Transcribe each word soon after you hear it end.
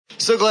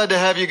So glad to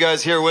have you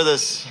guys here with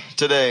us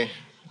today.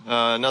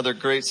 Another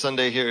great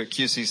Sunday here at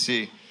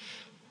QCC.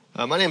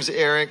 My name's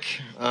Eric.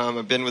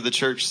 I've been with the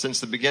church since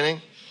the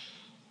beginning.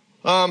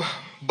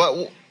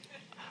 But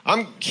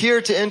I'm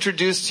here to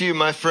introduce to you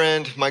my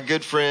friend, my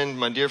good friend,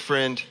 my dear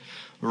friend,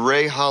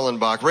 Ray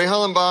Hollenbach. Ray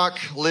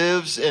Hollenbach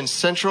lives in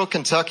central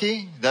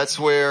Kentucky. That's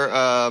where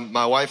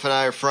my wife and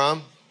I are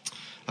from.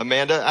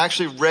 Amanda.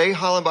 Actually, Ray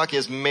Hollenbach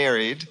is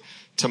married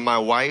to my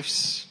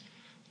wife's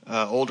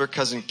older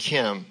cousin,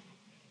 Kim.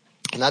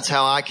 And that's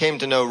how I came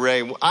to know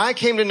Ray. I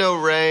came to know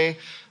Ray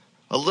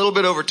a little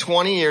bit over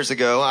 20 years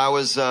ago. I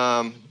was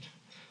a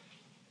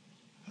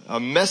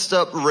messed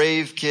up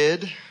rave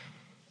kid.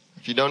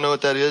 If you don't know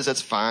what that is,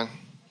 that's fine.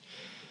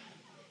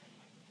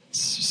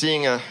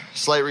 Seeing a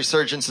slight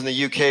resurgence in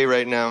the UK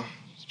right now,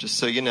 just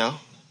so you know.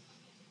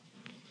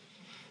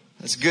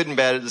 That's good and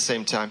bad at the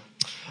same time.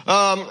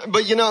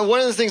 But you know, one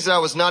of the things that I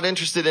was not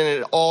interested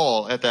in at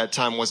all at that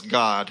time was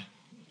God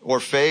or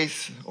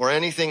faith or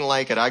anything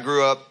like it. I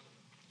grew up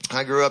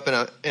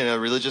in a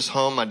religious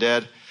home. My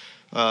dad,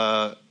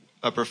 a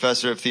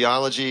professor of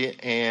theology,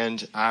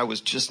 and I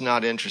was just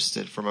not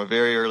interested from a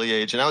very early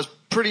age. And I was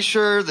pretty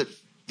sure that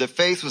the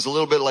faith was a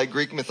little bit like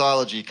Greek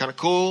mythology, kind of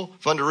cool,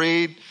 fun to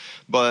read,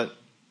 but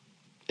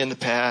in the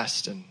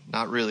past and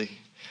not really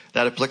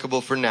that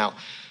applicable for now.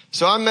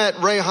 So I met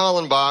Ray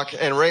Hollenbach,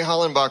 and Ray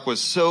Hollenbach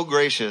was so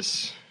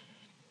gracious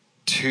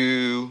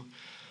to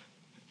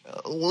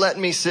let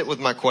me sit with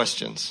my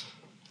questions.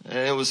 And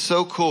it was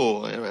so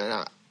cool.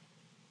 And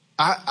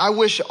I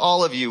wish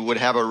all of you would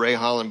have a Ray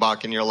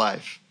Hollenbach in your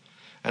life.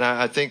 And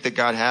I think that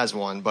God has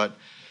one. But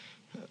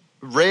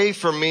Ray,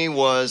 for me,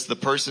 was the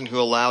person who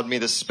allowed me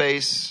the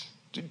space.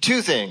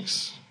 Two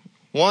things.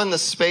 One, the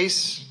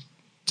space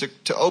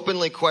to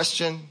openly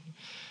question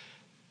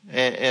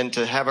and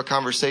to have a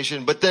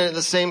conversation. But then at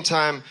the same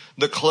time,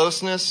 the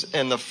closeness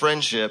and the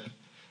friendship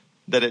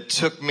that it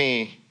took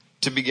me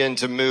to begin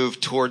to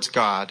move towards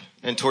God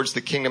and towards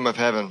the kingdom of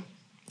heaven.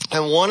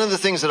 And one of the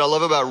things that I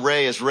love about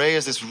Ray is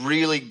this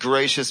really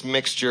gracious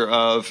mixture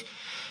of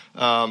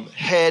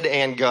head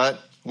and gut,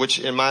 which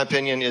in my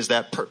opinion is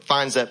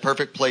finds that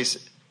perfect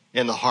place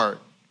in the heart,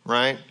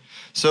 right?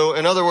 So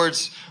in other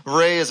words,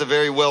 Ray is a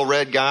very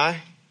well-read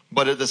guy,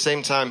 but at the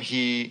same time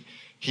he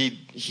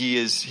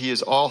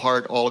is all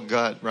heart, all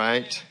gut,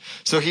 right?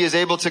 So he is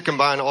able to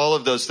combine all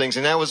of those things,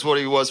 and that was what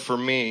he was for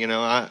me. You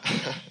know,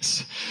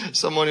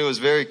 someone who was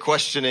very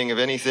questioning of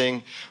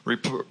anything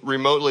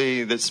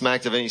remotely that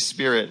smacked of any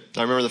spirit.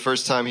 I remember the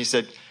first time he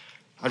said,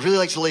 "I'd really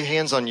like to lay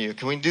hands on you.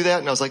 Can we do that?"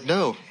 And I was like,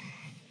 "No,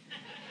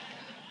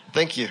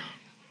 thank you.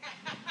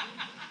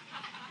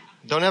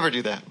 Don't ever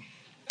do that."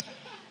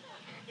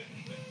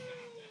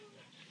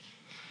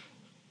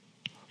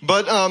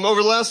 But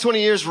over the last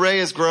 20 years, Ray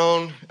has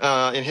grown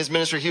in his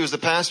ministry. He was the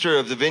pastor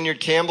of the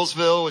Vineyard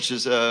Campbellsville, which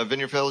is a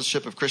Vineyard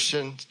Fellowship of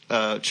Christian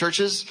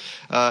churches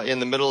in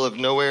the middle of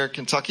nowhere,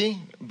 Kentucky.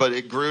 But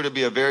it grew to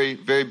be a very,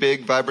 very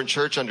big, vibrant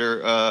church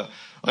under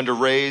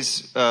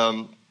Ray's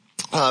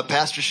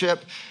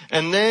pastorship.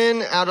 And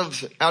then out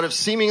of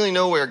seemingly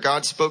nowhere,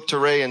 God spoke to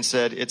Ray and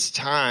said, "It's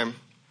time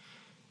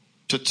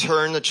to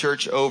turn the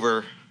church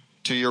over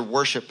to your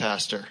worship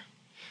pastor,"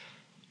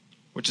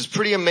 which is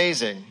pretty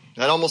amazing.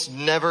 That almost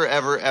never,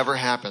 ever, ever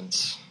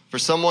happens. For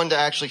someone to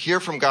actually hear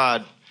from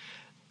God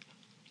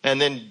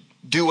and then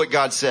do what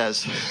God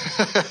says.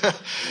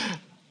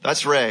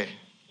 That's Ray.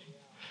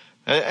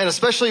 And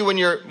especially when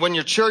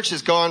your church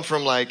has gone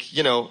from like,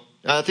 you know,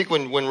 I think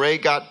when Ray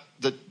got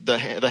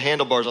the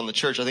handlebars on the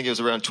church, I think it was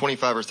around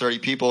 25 or 30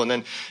 people. And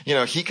then, you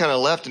know, he kind of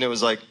left and it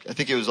was like, I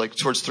think it was like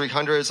towards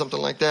 300, something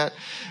like that.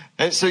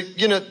 And so,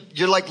 you know,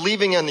 you're like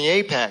leaving on the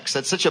apex.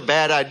 That's such a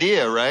bad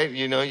idea, right?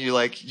 You know,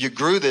 you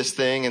grew this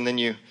thing and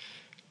then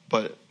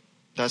but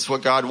that's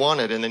what God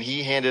wanted. And then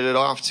he handed it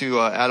off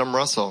to Adam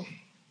Russell.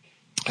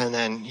 And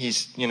then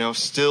he's, you know,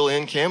 still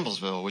in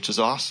Campbellsville, which is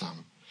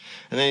awesome.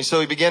 And then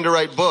so he began to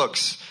write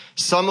books,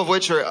 some of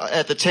which are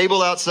at the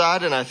table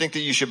outside, and I think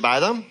that you should buy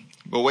them.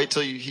 But wait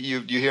till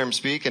you hear him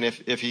speak, and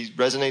if he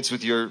resonates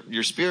with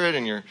your spirit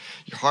and your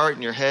heart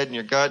and your head and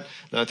your gut,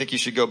 then I think you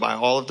should go buy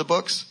all of the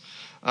books.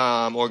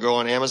 Or go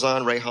on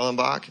Amazon, Ray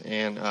Hollenbach,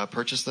 and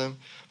purchase them.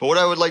 But what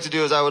I would like to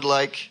do is I would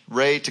like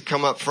Ray to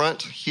come up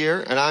front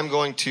here, and I'm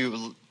going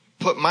to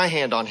put my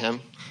hand on him.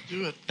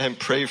 Do it. And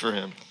pray for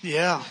him.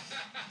 Yeah,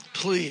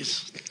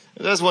 please.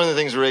 That's one of the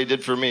things Ray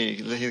did for me.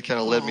 He kind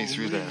of led me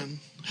through that.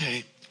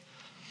 Hey,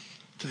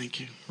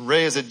 thank you.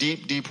 Ray is a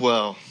deep, deep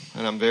well,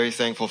 and I'm very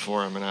thankful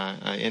for him, and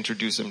I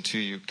introduce him to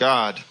you.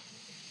 God,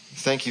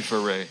 thank you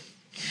for Ray.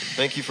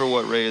 Thank you for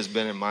what Ray has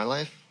been in my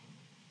life.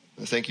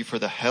 Thank you for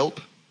the help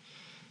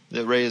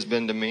that Ray has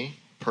been to me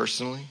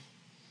personally.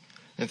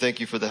 And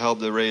thank you for the help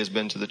that Ray has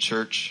been to the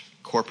church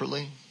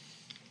corporately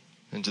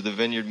and to the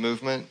Vineyard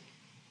movement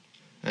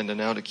and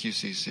now to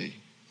QCC.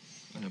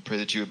 And I pray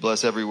that you would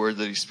bless every word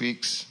that he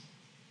speaks.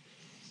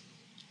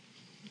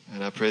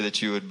 And I pray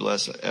that you would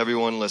bless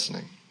everyone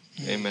listening.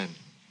 Amen.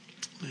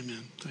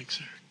 Amen. Thanks,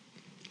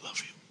 Eric. Love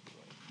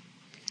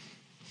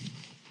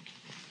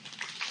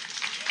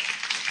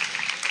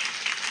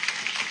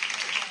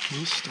you.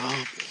 Oh,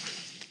 stop.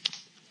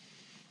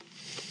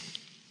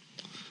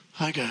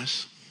 Hi,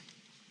 guys.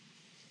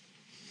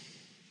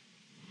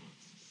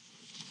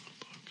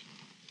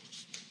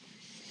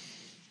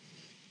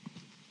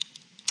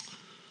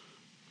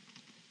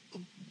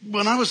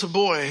 When I was a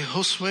boy,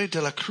 Josue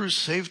de la Cruz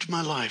saved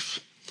my life.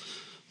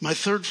 My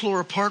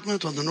third-floor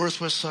apartment on the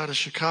northwest side of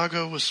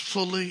Chicago was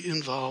fully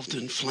involved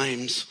in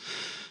flames,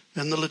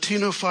 and the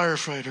Latino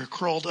firefighter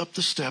crawled up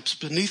the steps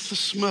beneath the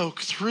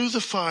smoke through the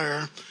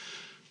fire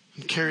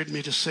and carried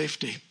me to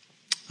safety.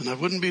 And I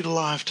wouldn't be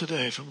alive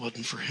today if it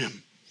wasn't for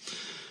him.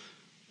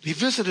 He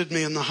visited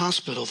me in the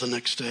hospital the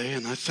next day,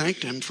 and I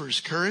thanked him for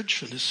his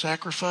courage and his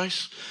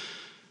sacrifice.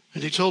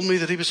 And he told me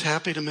that he was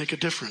happy to make a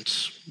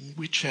difference.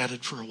 We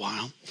chatted for a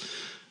while.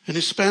 And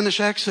his Spanish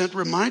accent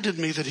reminded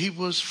me that he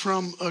was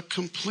from a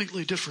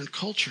completely different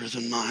culture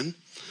than mine.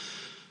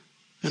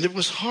 And it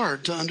was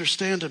hard to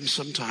understand him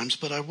sometimes,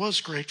 but I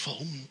was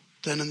grateful.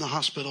 Then in the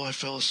hospital, I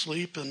fell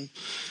asleep and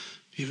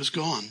he was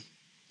gone.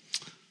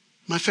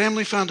 My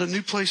family found a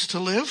new place to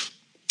live,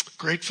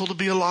 grateful to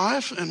be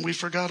alive, and we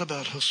forgot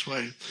about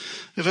Josue.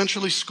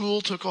 Eventually,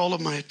 school took all of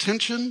my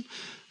attention,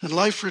 and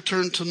life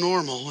returned to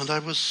normal. And I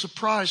was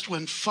surprised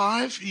when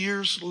 5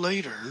 years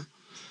later,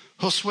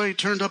 Josue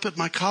turned up at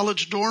my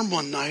college dorm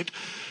one night.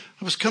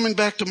 I was coming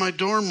back to my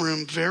dorm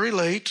room very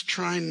late,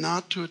 trying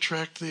not to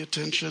attract the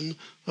attention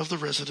of the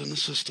resident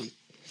assistant.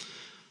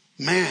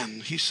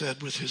 "Man," he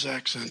said with his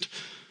accent,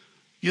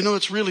 "you know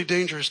it's really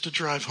dangerous to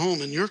drive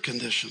home in your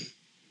condition.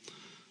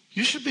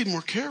 You should be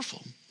more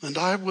careful." And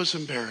I was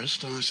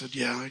embarrassed, and I said,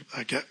 "Yeah,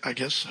 I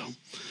guess so."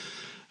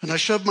 And I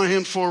shoved my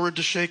hand forward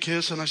to shake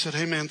his, and I said,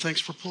 "Hey, man, thanks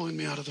for pulling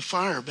me out of the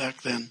fire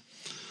back then."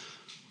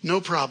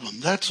 "No problem.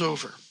 That's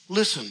over.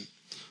 Listen,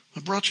 I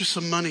brought you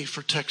some money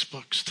for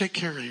textbooks. Take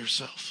care of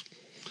yourself."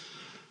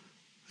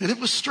 And it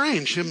was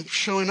strange, him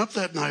showing up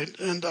that night,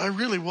 and I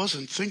really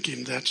wasn't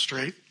thinking that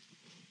straight.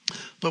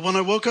 But when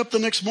I woke up the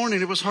next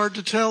morning, it was hard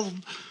to tell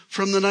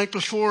from the night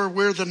before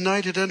where the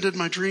night had ended.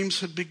 My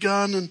dreams had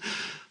begun,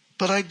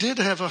 but I did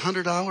have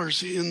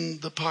 $100 in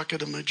the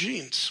pocket of my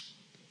jeans.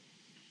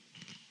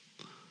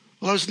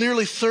 Well, I was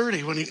nearly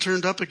 30 when he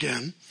turned up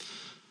again.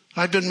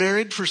 I'd been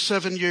married for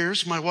 7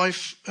 years. My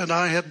wife and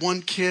I had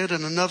one kid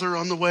and another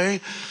on the way,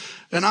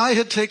 and I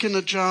had taken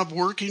a job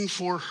working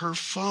for her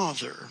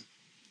father.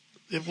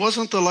 It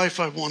wasn't the life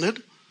I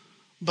wanted,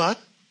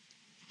 but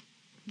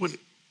when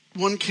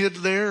one kid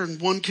there and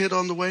one kid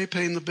on the way,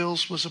 paying the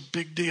bills was a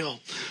big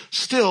deal.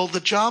 Still, the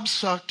job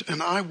sucked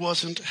and I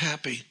wasn't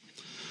happy.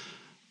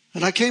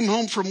 And I came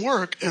home from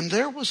work, and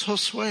there was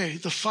Josue,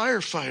 the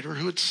firefighter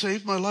who had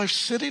saved my life,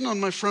 sitting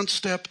on my front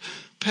step,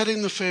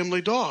 petting the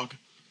family dog.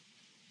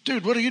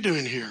 "Dude, what are you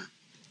doing here?"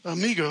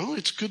 "Amigo,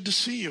 it's good to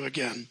see you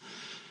again.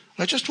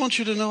 I just want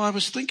you to know I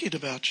was thinking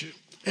about you."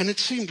 And it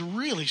seemed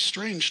really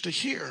strange to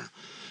hear.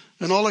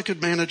 And all I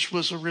could manage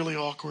was a really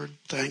awkward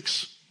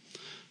 "thanks."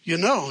 "You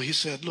know," he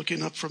said,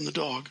 looking up from the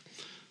dog,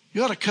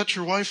 "you ought to cut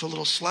your wife a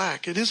little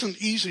slack. It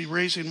isn't easy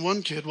raising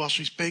one kid while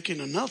she's baking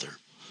another."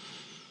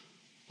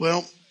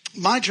 "Well,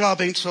 my job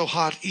ain't so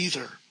hot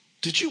either.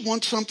 Did you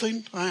want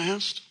something?" I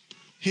asked.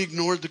 He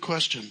ignored the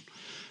question.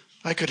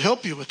 "I could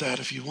help you with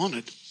that if you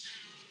wanted."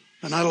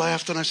 And I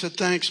laughed and I said,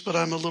 "Thanks, but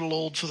I'm a little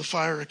old for the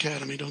fire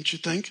academy, don't you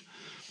think?"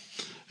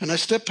 And I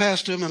stepped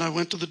past him and I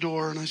went to the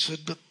door and I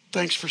said, "But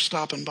thanks for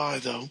stopping by,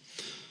 though."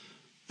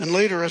 And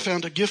later I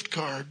found a gift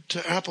card to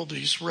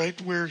Applebee's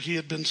right where he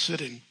had been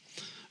sitting.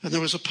 And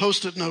there was a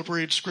Post-it note where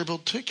he'd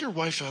scribbled, "Take your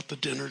wife out to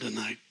dinner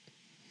tonight."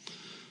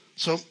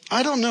 So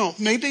I don't know.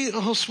 Maybe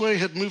Josue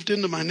had moved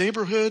into my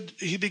neighborhood.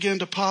 He began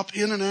to pop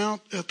in and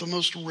out at the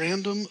most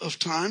random of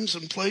times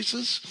and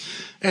places.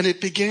 And it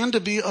began to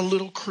be a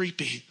little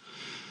creepy.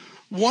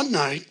 One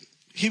night,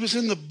 he was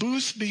in the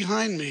booth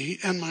behind me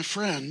and my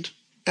friend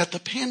at the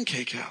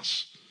Pancake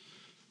House.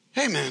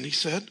 "Hey, man," he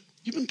said,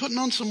 "you been putting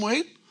on some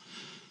weight?"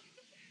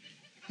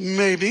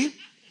 "Maybe,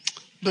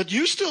 but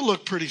you still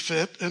look pretty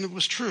fit." And it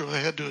was true. I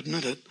had to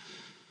admit it.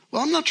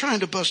 "Well, I'm not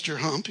trying to bust your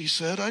hump," he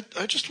said.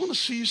 I just want to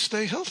see you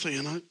stay healthy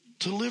and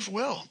to live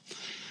well."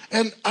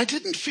 And I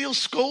didn't feel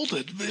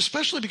scolded,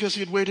 especially because he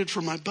had waited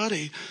for my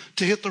buddy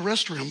to hit the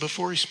restroom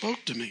before he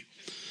spoke to me.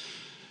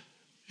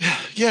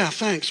 "Yeah,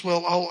 thanks.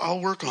 Well, I'll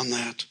work on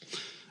that."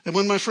 And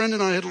when my friend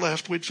and I had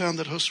left, we'd found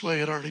that Josue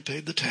had already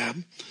paid the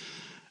tab.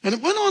 And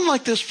it went on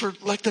like this for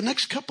like the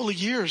next couple of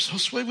years.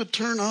 Josue would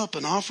turn up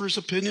and offer his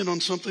opinion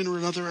on something or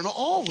another and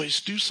always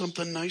do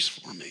something nice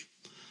for me.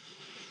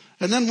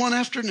 And then one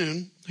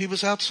afternoon, he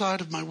was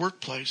outside of my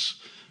workplace.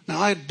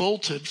 Now, I had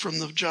bolted from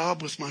the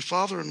job with my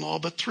father-in-law,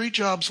 but 3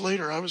 jobs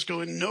later, I was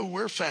going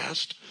nowhere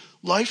fast.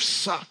 Life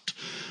sucked.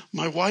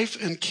 My wife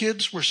and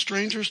kids were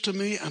strangers to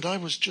me, and I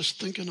was just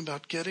thinking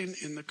about getting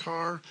in the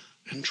car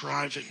and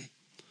driving.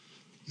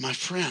 "My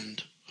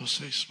friend,"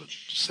 Josue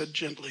said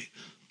gently,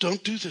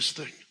 "don't do this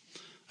thing."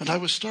 And I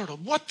was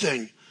startled. "What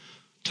thing?"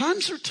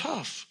 "Times are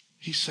tough,"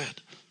 he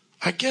said.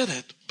 "I get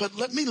it, but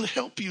let me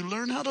help you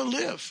learn how to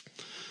live."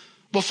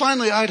 Well,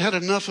 finally, I'd had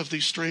enough of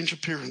these strange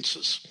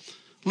appearances.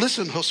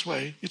 Listen,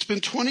 Josue, it's been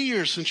 20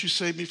 years since you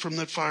saved me from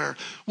that fire.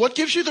 What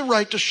gives you the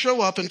right to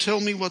show up and tell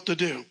me what to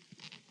do?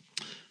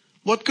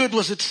 What good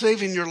was it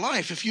saving your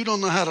life if you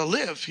don't know how to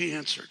live? He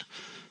answered.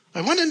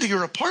 I went into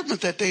your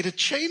apartment that day to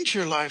change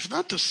your life,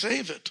 not to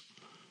save it.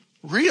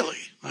 Really?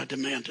 I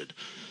demanded.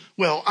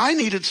 Well, I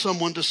needed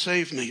someone to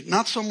save me,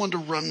 not someone to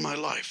run my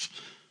life.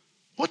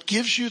 What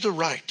gives you the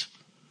right?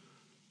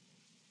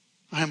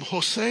 I am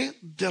Jose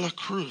de la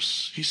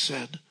Cruz, he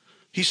said.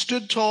 He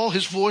stood tall,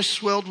 his voice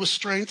swelled with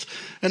strength,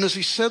 and as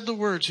he said the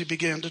words, he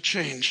began to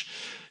change.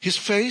 His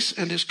face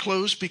and his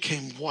clothes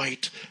became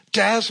white,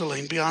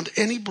 dazzling beyond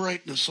any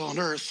brightness on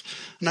earth.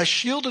 And I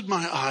shielded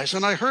my eyes,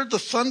 and I heard the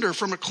thunder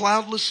from a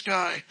cloudless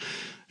sky.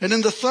 And in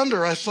the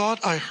thunder, I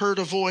thought I heard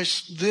a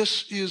voice,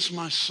 "This is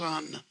my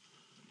son.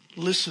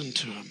 Listen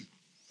to him."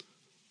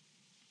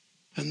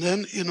 And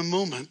then in a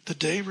moment, the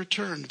day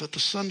returned, but the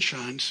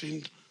sunshine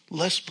seemed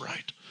less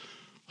bright.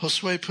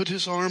 Josue put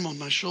his arm on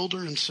my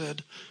shoulder and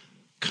said,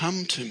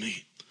 "Come to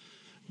me.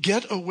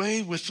 Get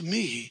away with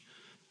me,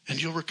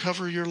 and you'll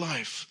recover your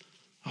life.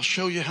 I'll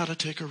show you how to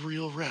take a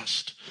real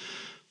rest.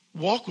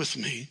 Walk with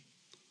me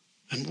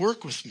and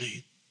work with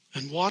me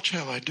and watch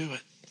how I do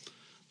it.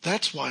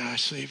 That's why I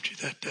saved you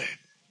that day."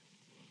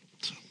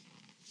 So,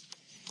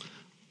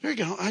 there you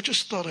go. I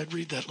just thought I'd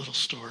read that little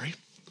story.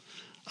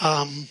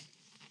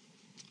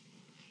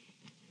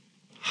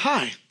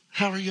 Hi,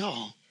 how are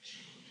y'all?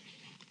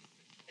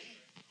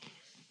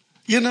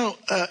 You know,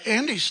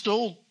 Andy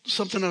stole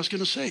something I was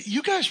going to say.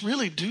 You guys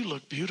really do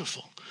look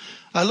beautiful.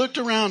 I looked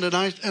around and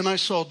I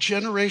saw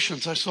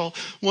generations. I saw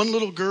one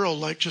little girl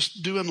like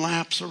just doing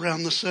laps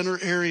around the center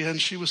area,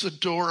 and she was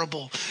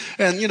adorable.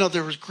 And, you know,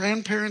 there was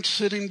grandparents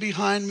sitting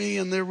behind me,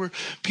 and there were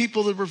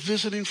people that were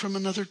visiting from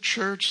another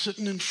church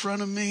sitting in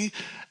front of me.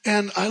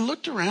 And I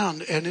looked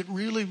around, and it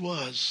really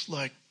was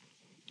like,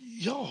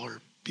 y'all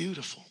are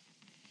beautiful.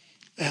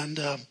 And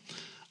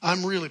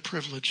I'm really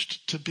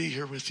privileged to be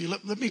here with you.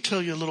 Let me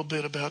tell you a little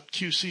bit about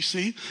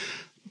QCC.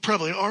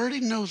 Probably already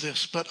know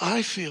this, but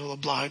I feel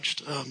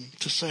obliged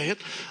to say it.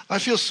 I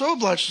feel so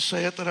obliged to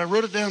say it that I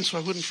wrote it down so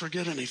I wouldn't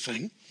forget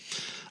anything.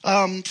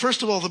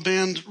 First of all, the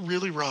band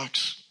really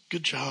rocks.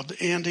 Good job,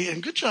 Andy,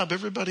 and good job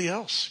everybody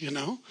else, you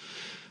know.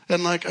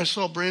 And like I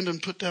saw Brandon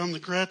put down the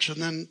Gretsch,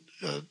 and then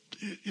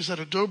is that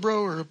a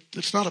dobro or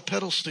it's not a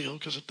pedal steel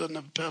because it doesn't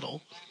have a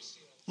pedal?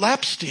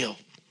 Lap steel.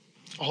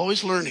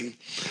 Always learning.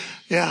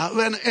 Yeah.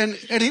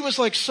 And he was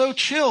like so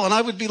chill. And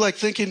I would be like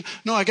thinking,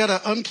 no, I got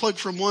to unplug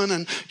from one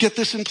and get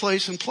this in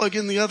place and plug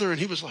in the other. And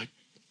he was like,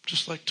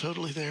 just like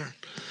totally there.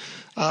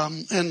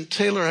 And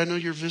Taylor, I know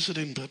you're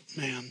visiting, but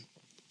man,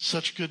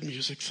 such good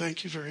music.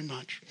 Thank you very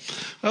much.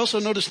 I also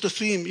noticed the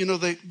theme. You know,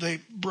 they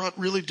brought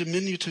really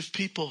diminutive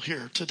people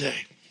here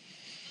today.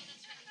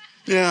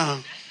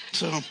 Yeah.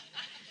 So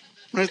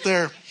right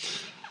there.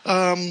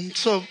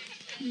 So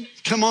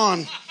come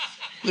on.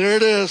 There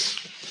it is.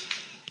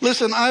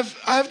 Listen,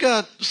 I've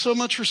got so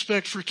much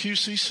respect for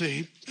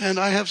QCC, and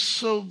I have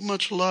so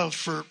much love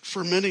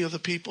for many of the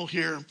people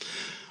here.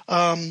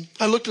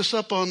 I looked this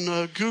up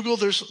on Google.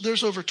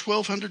 There's over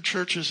 1,200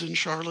 churches in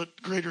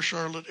Charlotte, Greater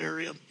Charlotte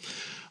area,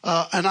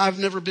 and I've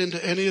never been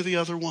to any of the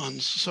other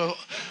ones. So,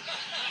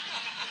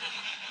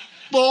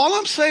 well, all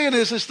I'm saying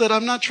is that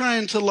I'm not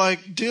trying to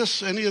like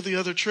diss any of the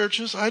other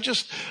churches.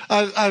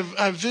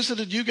 I've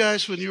visited you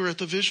guys when you were at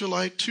the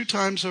Visualite 2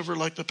 times over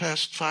like the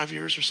past 5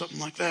 years or something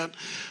like that.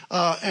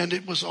 And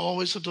it was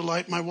always a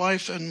delight. My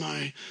wife and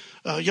my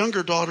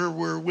younger daughter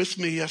were with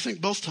me, I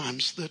think both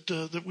times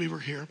that we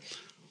were here.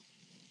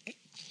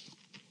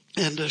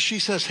 And she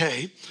says,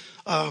 hey,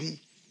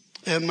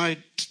 and my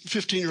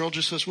 15-year-old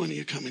just says, when are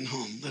you coming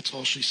home? That's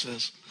all she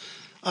says.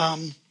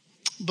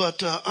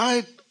 But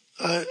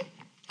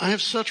I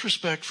have such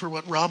respect for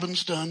what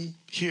Robin's done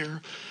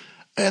here.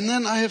 And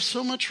then I have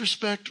so much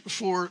respect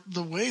for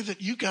the way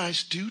that you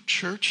guys do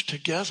church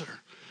together.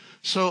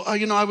 So,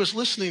 I was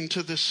listening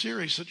to this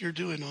series that you're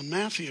doing on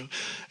Matthew.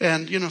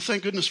 And,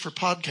 thank goodness for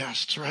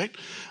podcasts, right?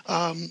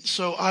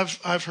 So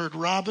I've heard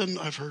Robin,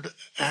 I've heard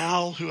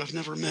Al, who I've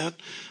never met.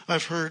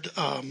 I've heard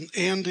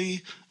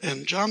Andy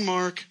and John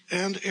Mark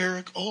and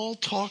Eric all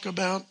talk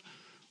about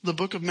the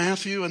book of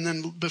Matthew. And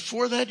then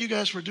before that, you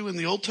guys were doing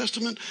the Old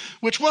Testament,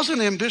 which wasn't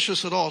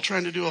ambitious at all,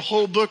 trying to do a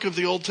whole book of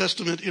the Old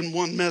Testament in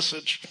one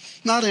message.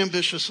 Not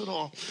ambitious at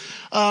all.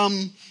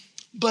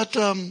 But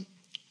to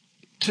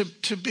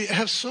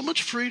have so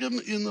much freedom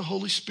in the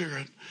Holy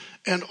Spirit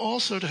and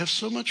also to have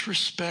so much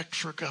respect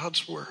for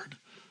God's Word,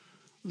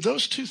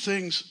 those two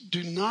things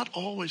do not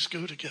always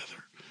go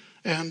together.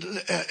 And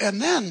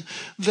then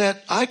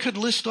that I could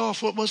list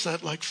off, what was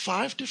that, like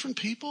 5 different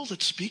people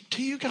that speak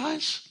to you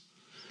guys?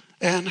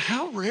 And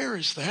how rare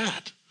is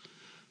that?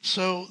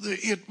 So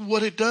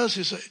what it does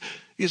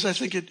is I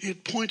think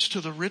it points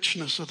to the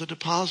richness of the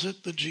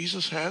deposit that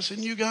Jesus has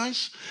in you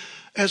guys,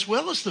 as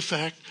well as the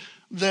fact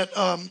that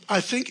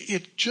I think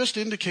it just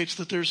indicates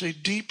that there's a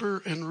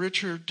deeper and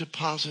richer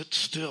deposit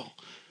still.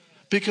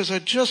 Because I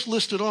just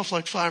listed off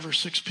like 5 or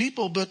 6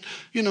 people, but,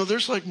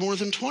 there's like more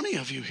than 20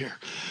 of you here.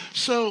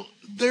 So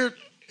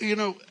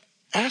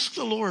ask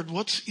the Lord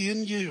what's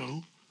in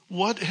you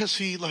What has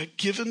he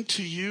given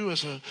to you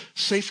as a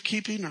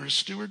safekeeping or a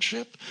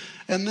stewardship?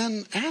 And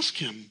then ask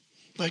him,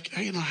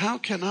 how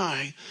can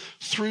I,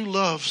 through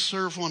love,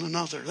 serve one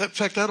another? In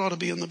fact, that ought to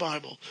be in the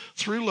Bible.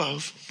 Through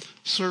love,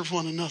 serve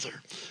one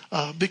another.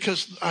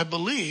 Because I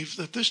believe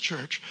that this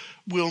church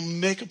will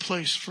make a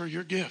place for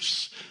your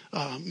gifts.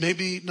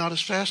 Maybe not as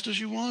fast as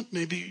you want,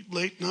 maybe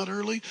late, not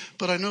early,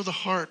 but I know the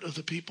heart of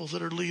the people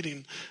that are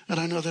leading,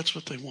 and I know that's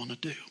what they want to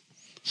do.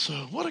 So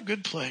what a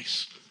good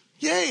place.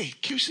 Yay,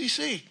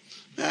 QCC.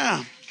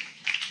 Yeah,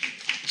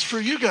 it's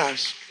for you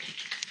guys.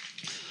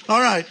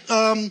 All right.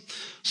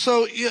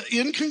 So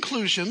in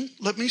conclusion,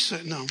 let me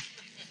say, no.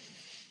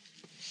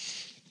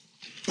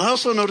 I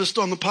also noticed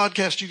on the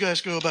podcast you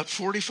guys go about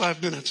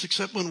 45 minutes,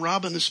 except when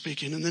Robin is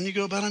speaking, and then you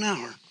go about an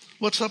hour.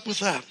 What's up with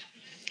that?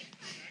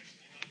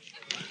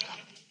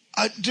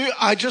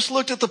 I just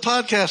looked at the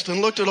podcast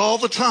and looked at all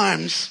the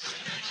times.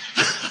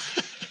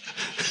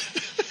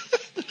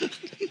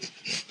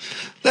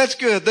 That's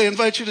good. They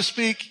invite you to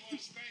speak.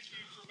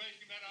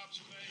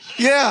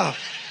 Yeah.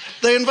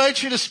 They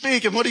invite you to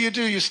speak, and what do?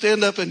 You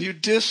stand up and you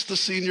diss the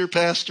senior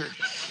pastor.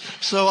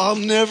 So I'll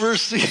never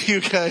see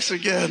you guys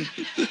again.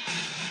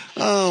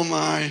 Oh,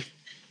 my.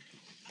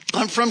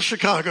 I'm from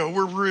Chicago.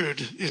 We're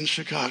rude in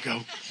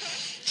Chicago.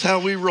 It's how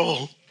we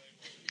roll.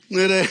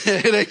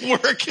 It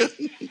ain't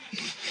working.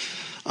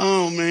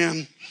 Oh,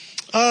 man.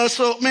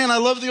 I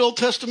love the Old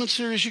Testament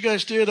series you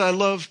guys did. I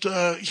loved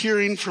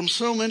hearing from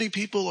so many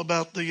people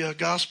about the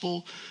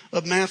Gospel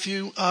of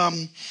Matthew.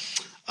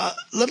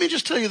 Let me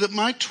just tell you that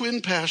my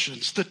twin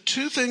passions, the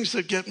two things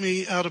that get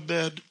me out of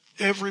bed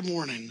every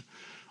morning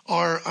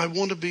are I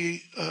want to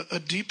be a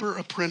deeper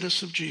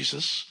apprentice of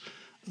Jesus.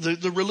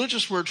 The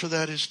religious word for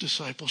that is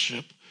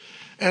discipleship.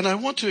 And I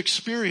want to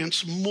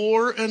experience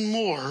more and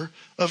more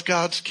of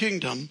God's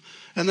kingdom.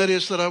 And that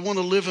is that I want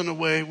to live in a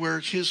way where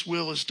his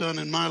will is done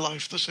in my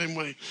life the same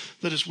way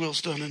that his will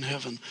is done in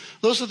heaven.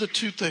 Those are the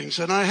two things.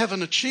 And I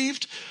haven't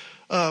achieved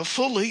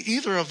fully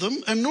either of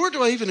them, and nor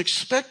do I even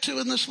expect to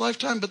in this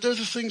lifetime, but they're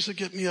the things that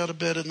get me out of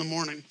bed in the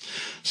morning.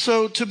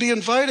 So to be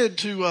invited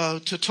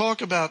to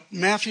talk about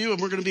Matthew,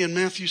 and we're going to be in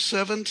Matthew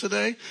 7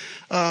 today,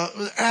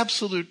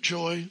 absolute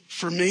joy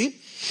for me.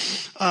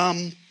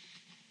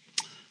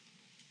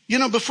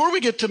 Before we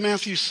get to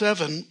Matthew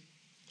 7,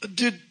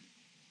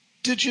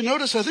 did you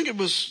notice, I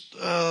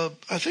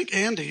think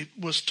Andy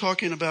was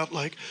talking about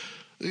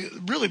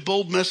really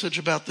bold message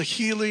about the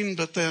healing,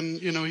 but then,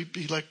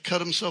 he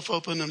cut himself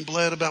open and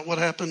bled about what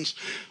happens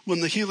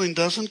when the healing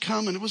doesn't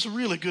come. And it was a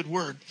really good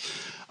word.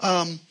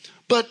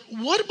 But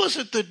what was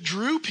it that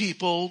drew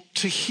people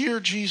to hear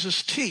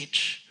Jesus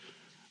teach?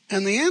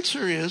 And the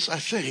answer is, I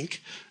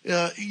think,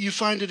 you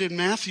find it in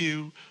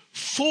Matthew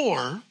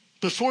 4,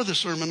 before the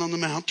Sermon on the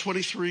Mount,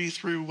 23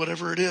 through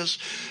whatever it is.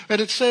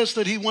 And it says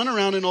that he went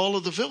around in all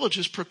of the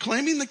villages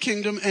proclaiming the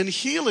kingdom and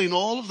healing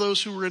all of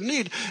those who were in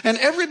need. And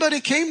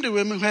everybody came to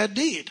him who had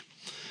need.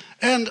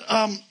 And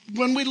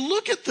when we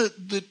look at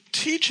the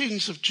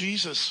teachings of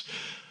Jesus,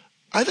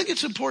 I think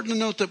it's important to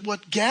note that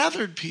what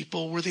gathered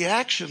people were the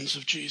actions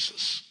of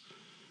Jesus.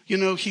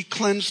 He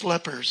cleansed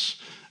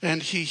lepers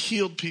and he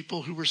healed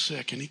people who were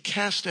sick and he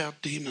cast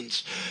out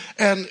demons.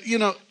 And,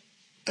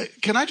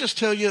 can I just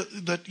tell you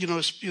that,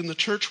 in the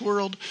church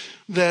world,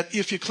 that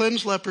if you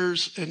cleanse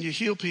lepers and you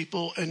heal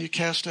people and you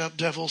cast out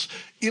devils,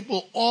 it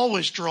will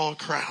always draw a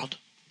crowd.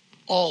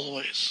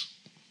 Always.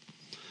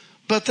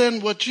 But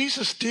then what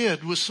Jesus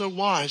did was so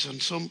wise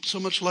and so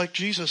much like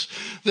Jesus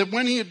that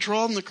when he had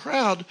drawn the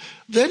crowd,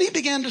 then he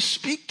began to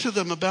speak to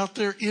them about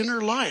their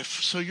inner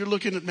life. So you're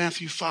looking at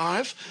Matthew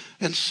 5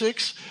 and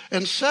 6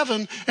 and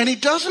 7, and he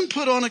doesn't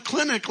put on a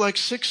clinic like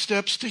 6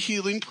 steps to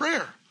healing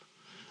prayer.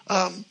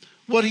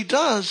 What he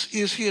does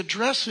is he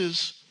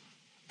addresses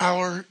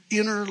our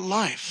inner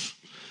life.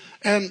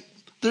 And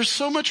there's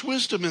so much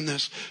wisdom in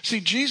this. See,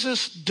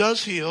 Jesus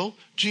does heal.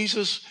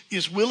 Jesus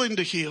is willing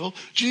to heal.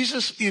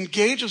 Jesus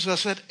engages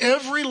us at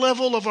every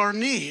level of our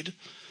need.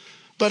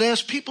 But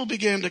as people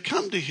began to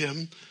come to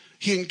him,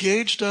 he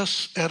engaged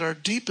us at our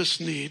deepest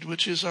need,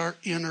 which is our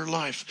inner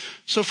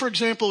life. So, for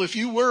example, if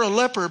you were a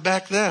leper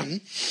back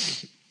then,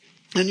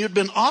 and you'd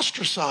been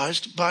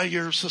ostracized by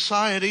your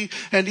society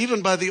and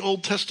even by the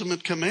Old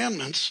Testament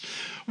commandments,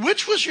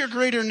 which was your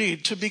greater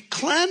need? To be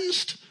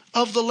cleansed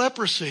of the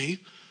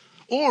leprosy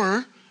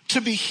or to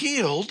be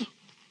healed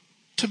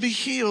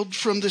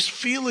from this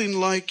feeling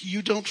like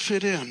you don't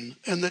fit in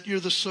and that you're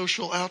the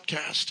social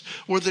outcast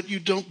or that you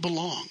don't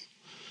belong?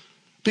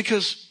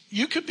 Because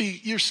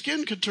your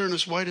skin could turn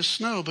as white as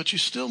snow, but you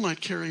still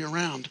might carry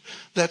around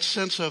that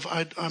sense of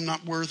I'm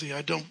not worthy,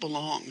 I don't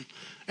belong,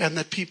 and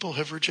that people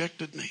have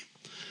rejected me.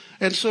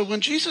 And so when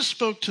Jesus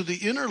spoke to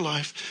the inner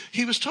life,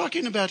 he was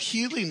talking about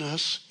healing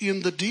us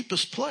in the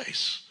deepest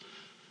place.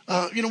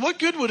 What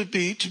good would it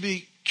be to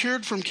be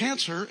cured from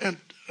cancer, and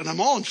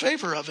I'm all in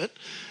favor of it,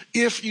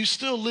 if you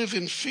still live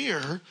in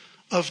fear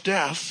of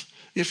death,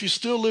 if you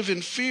still live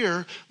in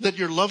fear that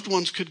your loved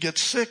ones could get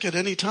sick at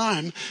any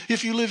time,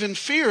 if you live in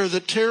fear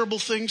that terrible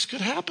things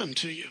could happen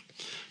to you?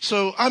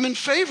 So I'm in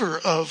favor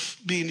of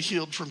being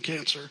healed from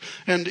cancer.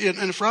 And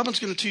if Robin's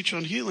going to teach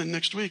on healing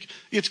next week,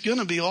 it's going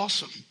to be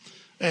awesome.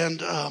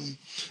 And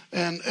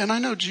I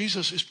know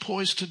Jesus is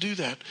poised to do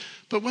that.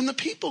 But when the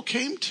people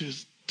came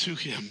to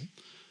him,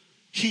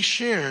 he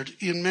shared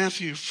in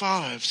Matthew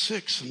 5,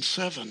 6, and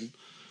 7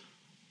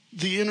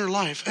 the inner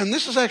life. And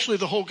this is actually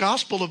the whole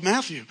gospel of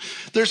Matthew.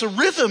 There's a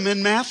rhythm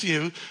in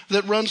Matthew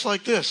that runs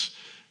like this.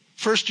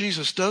 First,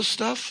 Jesus does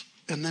stuff,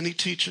 and then he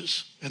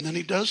teaches. And then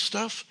he does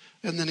stuff,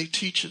 and then he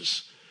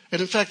teaches. And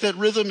in fact, that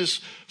rhythm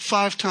is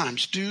 5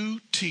 times. Do,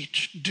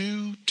 teach,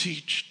 do,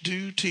 teach,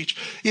 do, teach.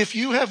 If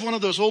you have one of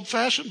those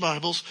old-fashioned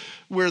Bibles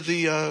where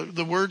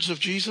the words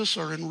of Jesus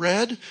are in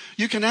red,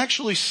 you can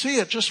actually see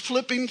it just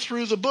flipping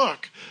through the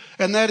book.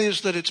 And that is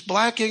that it's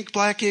black ink,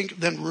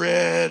 then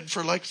red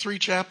for like 3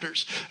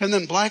 chapters. And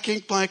then black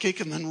ink,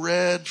 and then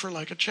red for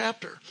like a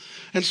chapter.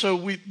 And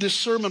so this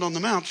Sermon on the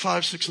Mount,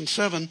 5, 6, and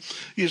 7,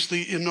 is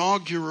the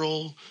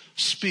inaugural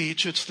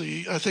speech. It's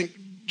I think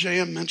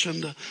J.M.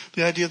 mentioned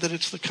the idea that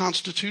it's the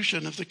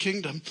constitution of the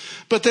kingdom.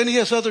 But then he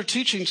has other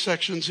teaching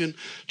sections in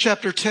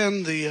chapter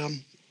 10,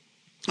 the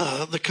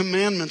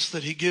commandments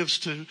that he gives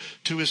to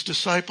his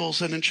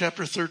disciples. And in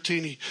chapter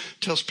 13, he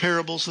tells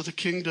parables of the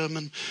kingdom.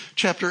 And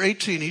chapter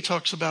 18, he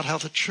talks about how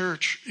the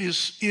church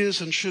is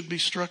and should be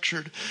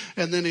structured.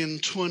 And then in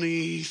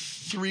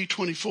 23,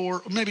 24,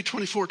 or maybe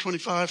 24,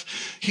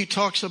 25, he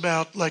talks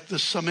about like the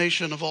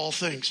summation of all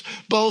things,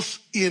 both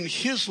in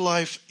his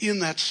life in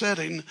that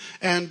setting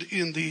and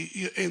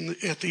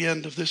at the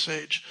end of this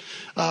age.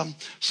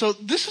 So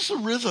this is a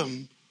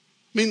rhythm.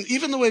 I mean,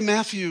 even the way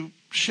Matthew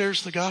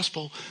shares the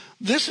gospel,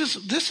 this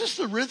is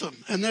the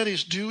rhythm, and that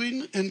is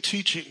doing and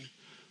teaching,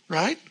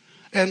 right?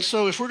 And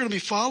so if we're going to be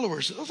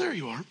followers, there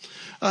you are.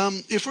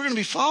 If we're going to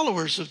be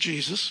followers of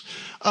Jesus,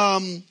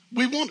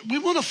 we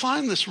want to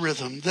find this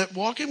rhythm that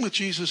walking with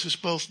Jesus is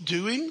both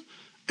doing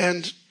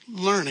and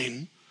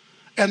learning.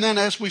 And then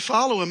as we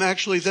follow him,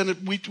 actually,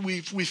 then we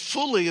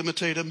fully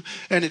imitate him,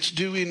 and it's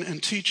doing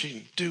and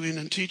teaching.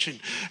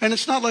 And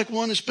it's not like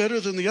one is better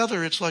than the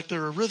other. It's like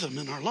they're a rhythm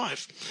in our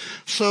life.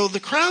 So the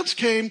crowds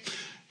came.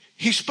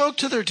 He spoke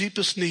to their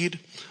deepest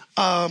need.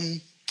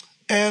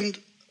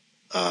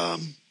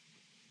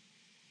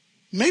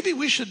 Maybe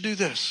we should do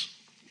this.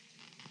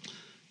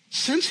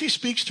 Since he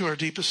speaks to our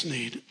deepest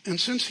need, and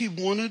since he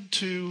wanted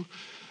to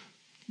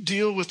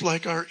deal with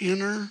like our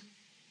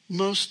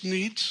innermost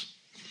needs,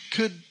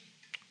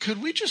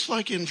 could we just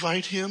like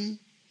invite him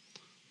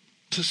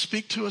to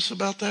speak to us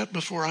about that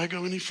before I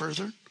go any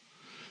further?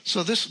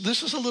 So this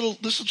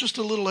is just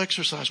a little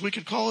exercise. We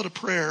could call it a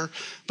prayer,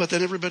 but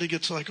then everybody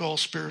gets like all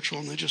spiritual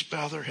and they just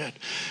bow their head.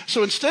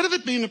 So instead of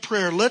it being a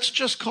prayer, let's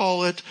just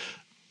call it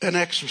an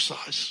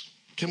exercise.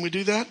 Can we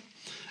do that?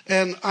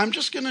 And I'm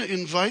just going to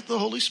invite the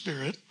Holy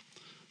Spirit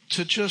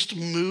to just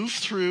move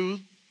through,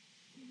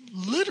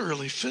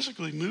 literally,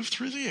 physically move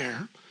through the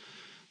air,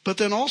 but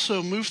then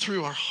also move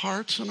through our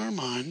hearts and our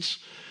minds.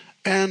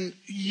 And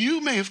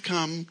you may have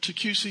come to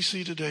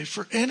QCC today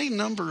for any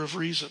number of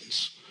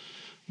reasons,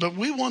 but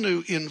we want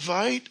to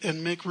invite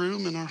and make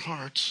room in our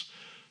hearts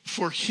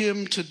for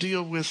him to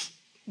deal with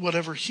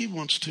whatever he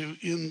wants to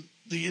in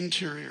the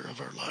interior of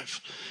our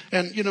life.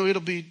 And,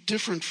 it'll be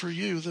different for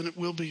you than it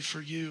will be for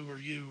you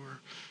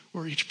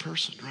or each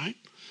person, right?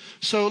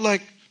 So,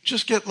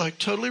 just get,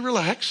 totally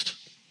relaxed.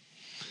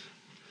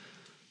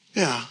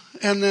 Yeah.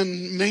 And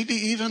then maybe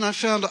even I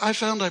found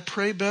I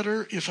pray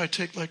better if I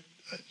take,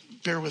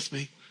 bear with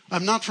me.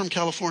 I'm not from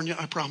California,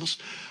 I promise.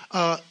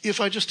 If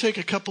I just take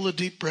a couple of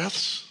deep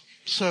breaths.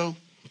 So,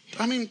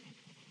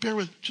 bear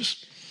with,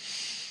 just.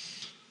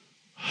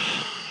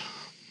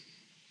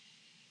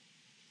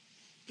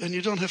 And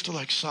you don't have to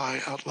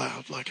sigh out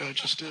loud like I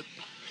just did.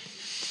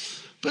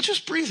 But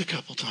just breathe a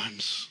couple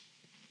times.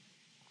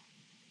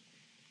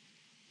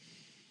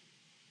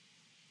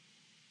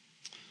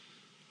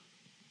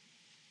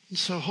 And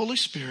so, Holy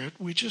Spirit,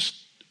 we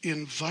just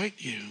invite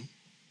you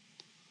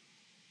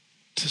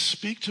to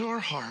speak to our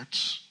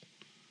hearts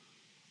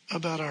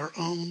about our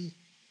own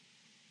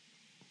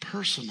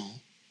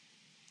personal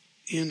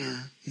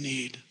inner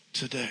need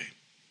today.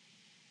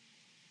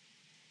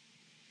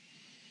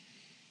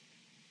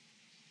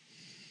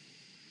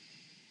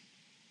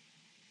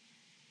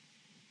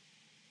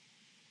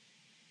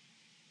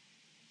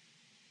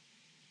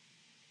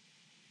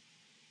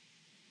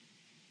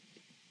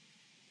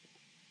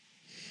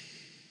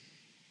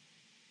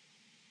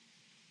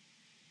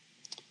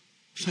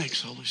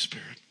 Thanks, Holy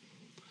Spirit.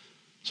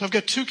 So I've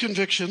got 2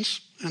 convictions,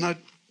 and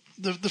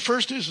the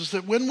first is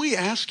that when we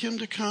ask him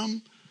to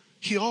come,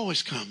 he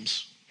always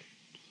comes.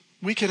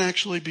 We can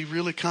actually be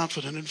really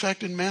confident. In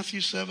fact, in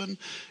Matthew 7,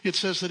 it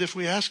says that if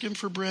we ask him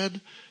for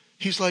bread,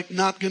 he's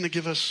not going to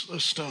give us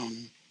a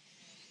stone,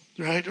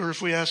 right? Or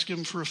if we ask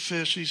him for a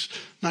fish, he's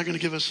not going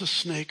to give us a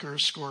snake or a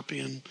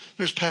scorpion.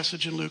 There's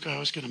passage in Luke, I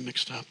always get them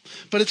mixed up.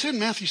 But it's in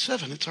Matthew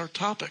 7, it's our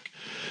topic.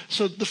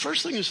 So the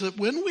first thing is that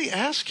when we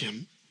ask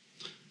him,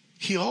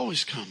 he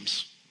always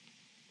comes.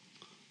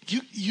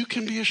 You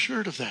can be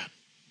assured of that.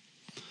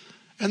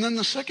 And then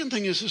the second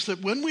thing is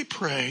that when we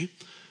pray,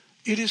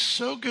 it is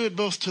so good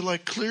both to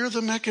like clear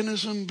the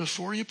mechanism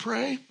before you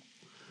pray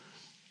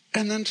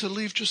and then to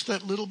leave just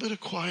that little bit of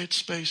quiet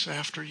space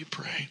after you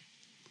pray.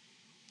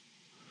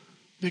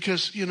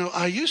 Because,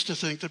 I used to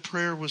think that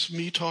prayer was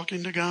me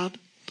talking to God.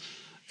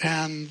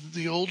 And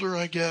the older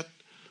I get,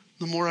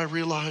 the more I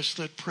realize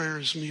that prayer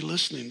is me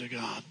listening to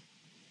God.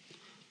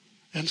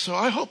 And so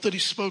I hope that he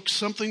spoke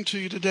something to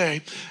you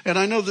today. And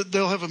I know that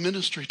they'll have a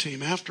ministry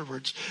team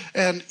afterwards.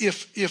 And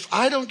if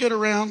I don't get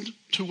around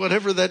to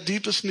whatever that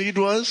deepest need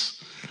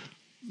was,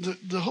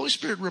 the Holy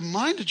Spirit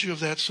reminded you of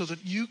that so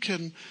that you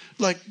can,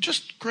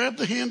 just grab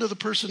the hand of the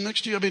person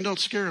next to you. I mean, don't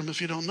scare them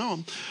if you don't know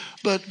them.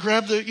 But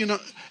grab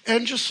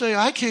and just say,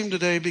 I came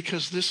today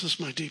because this is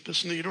my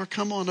deepest need. Or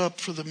come on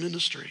up for the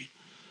ministry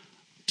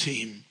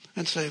team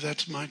and say,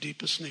 that's my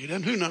deepest need.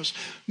 And who knows,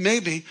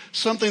 maybe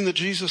something that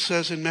Jesus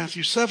says in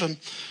Matthew 7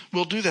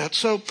 will do that.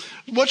 So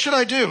what should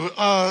I do?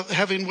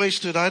 Having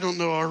wasted, I don't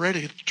know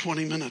already,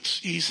 20 minutes,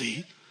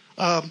 easy.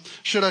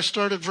 Should I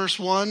start at verse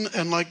 1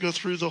 and go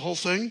through the whole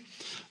thing?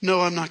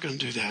 No, I'm not going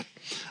to do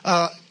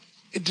that.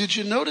 Did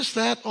you notice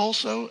that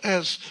also,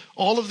 as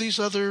all of these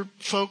other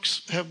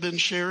folks have been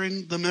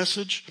sharing the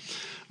message,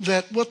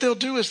 that what they'll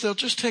do is they'll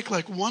just take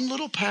one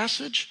little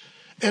passage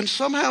and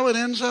somehow it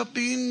ends up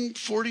being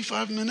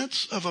 45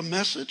 minutes of a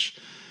message.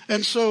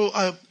 And so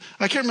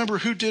I can't remember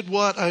who did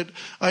what.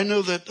 I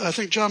know that I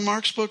think John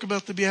Mark spoke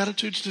about the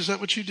Beatitudes. Is that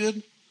what you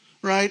did?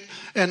 Right?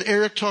 And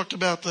Eric talked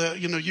about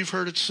you've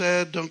heard it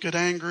said, don't get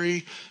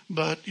angry,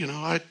 but,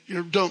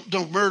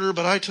 don't murder,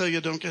 but I tell you,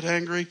 don't get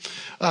angry.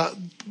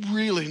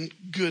 Really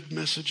good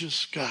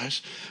messages,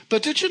 guys.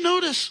 But did you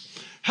notice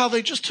how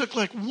they just took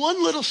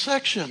one little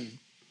section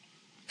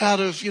out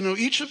of,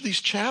 each of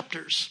these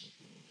chapters?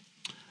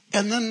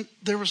 And then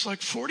there was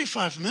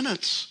 45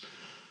 minutes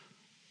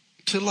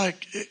to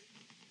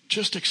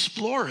just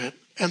explore it.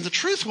 And the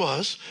truth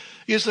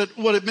is that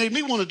what it made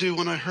me want to do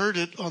when I heard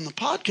it on the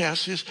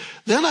podcast is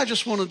then I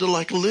just wanted to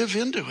live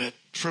into it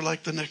for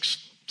the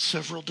next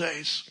several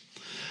days.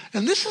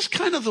 And this is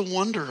kind of the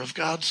wonder of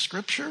God's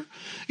scripture.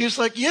 Is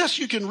yes,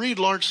 you can read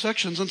large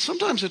sections, and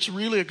sometimes it's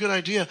really a good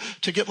idea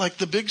to get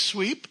the big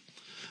sweep.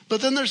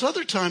 But then there's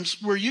other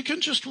times where you can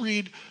just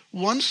read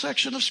one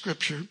section of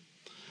scripture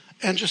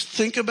and just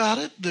think about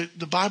it.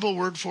 The Bible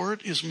word for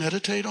it is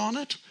meditate on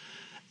it.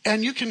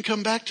 And you can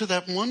come back to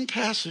that one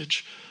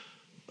passage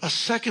a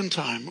second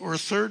time or a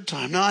third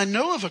time. Now, I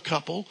know of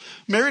a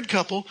married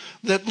couple,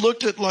 that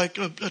looked at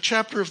a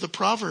chapter of the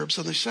Proverbs,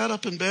 and they sat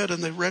up in bed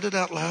and they read it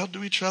out loud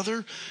to each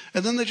other.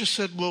 And then they just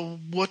said, well,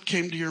 what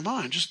came to your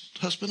mind? Just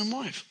husband and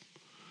wife.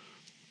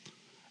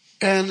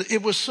 And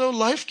it was so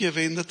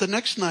life-giving that the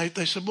next night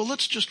they said, well,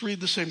 let's just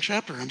read the same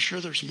chapter. I'm sure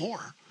there's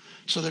more.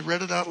 So they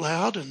read it out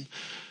loud, and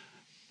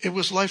it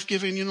was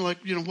life-giving,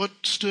 what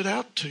stood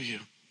out to you?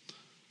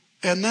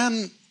 And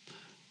then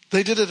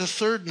they did it a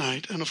third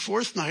night and a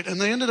fourth night, and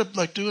they ended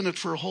up doing it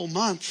for a whole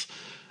month.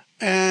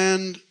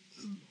 And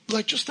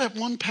just that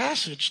one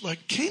passage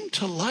came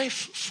to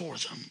life for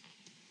them.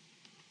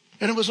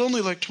 And it was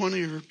only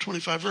 20 or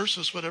 25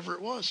 verses, whatever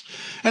it was.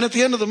 And at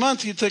the end of the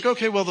month, you'd think,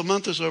 okay, well, the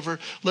month is over.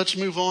 Let's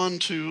move on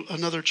to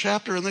another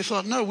chapter. And they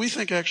thought, no, we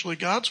think actually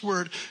God's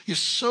word is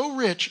so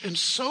rich and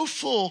so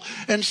full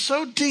and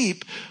so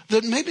deep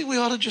that maybe we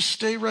ought to just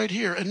stay right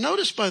here. And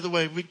notice, by the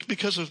way,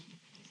 because of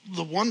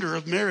the wonder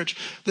of marriage,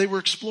 they were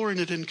exploring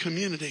it in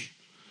community.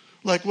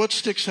 What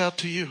sticks out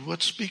to you?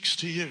 What speaks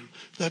to you?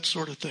 That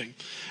sort of thing.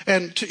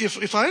 And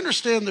if I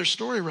understand their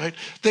story right,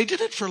 they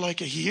did it for a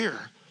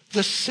year.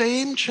 The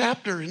same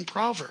chapter in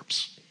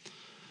Proverbs.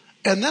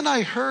 And then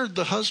I heard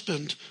the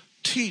husband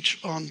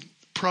teach on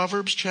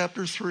Proverbs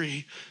chapter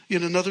 3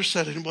 in another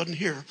setting. It wasn't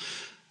here.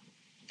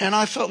 And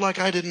I felt like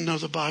I didn't know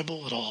the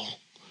Bible at all.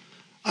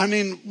 I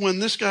mean, when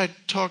this guy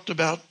talked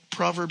about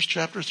Proverbs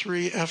chapter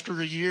 3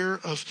 after a year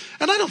of,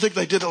 and I don't think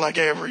they did it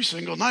every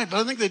single night, but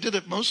I think they did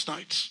it most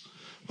nights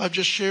by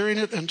just sharing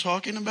it and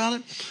talking about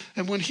it.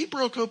 And when he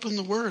broke open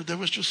the word, there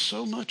was just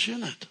so much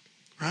in it,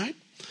 right?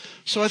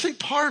 So I think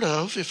part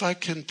of, if I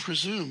can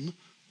presume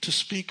to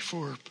speak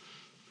for,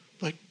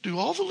 do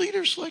all the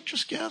leaders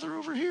just gather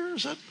over here?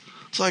 Is that,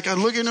 it's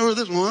I'm looking over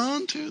this,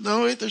 1, 2,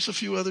 no, wait, there's a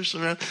few others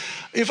around.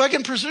 If I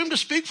can presume to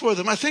speak for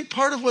them, I think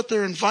part of what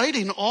they're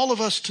inviting all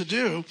of us to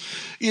do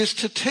is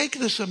to take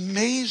this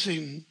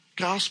amazing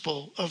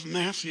gospel of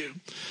Matthew,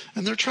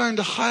 and they're trying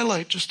to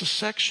highlight just a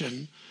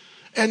section.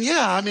 And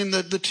yeah, I mean,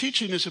 the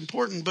teaching is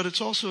important, but it's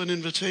also an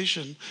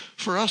invitation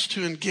for us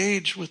to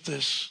engage with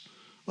this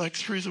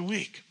through the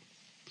week.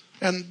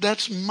 And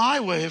that's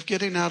my way of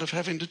getting out of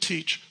having to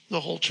teach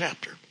the whole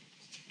chapter.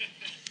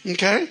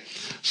 Okay?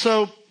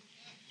 So,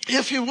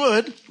 if you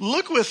would,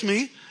 look with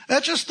me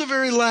at just the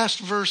very last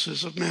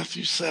verses of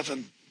Matthew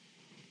 7.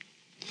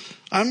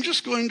 I'm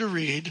just going to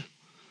read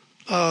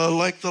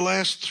the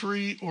last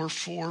 3 or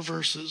 4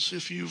 verses,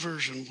 if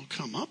YouVersion will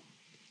come up.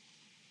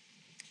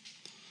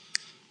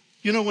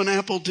 When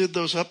Apple did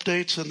those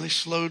updates and they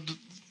slowed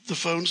the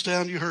phones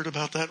down, you heard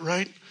about that,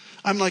 right?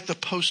 I'm the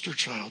poster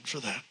child for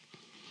that.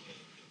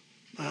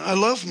 I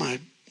love my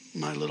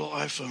little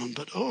iPhone,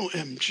 but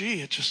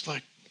OMG, it's just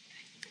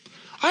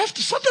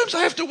Sometimes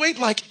I have to wait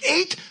like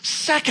 8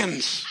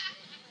 seconds.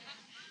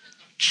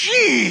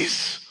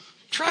 Jeez.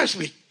 Drives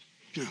me.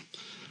 You know.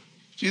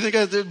 Do you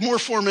think more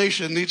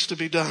formation needs to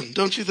be done?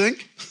 Don't you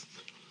think?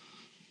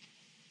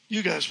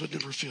 You guys would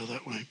never feel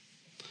that way.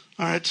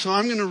 All right, so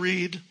I'm going to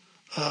read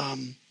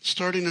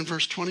starting in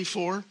verse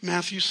 24,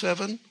 Matthew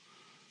 7,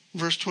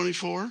 verse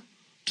 24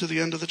 to the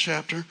end of the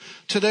chapter.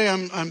 Today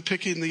I'm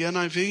picking the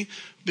NIV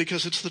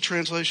because it's the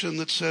translation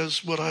that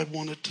says what I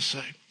wanted to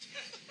say.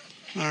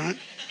 All right,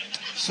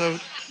 so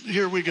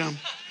here we go.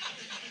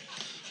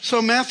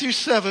 So Matthew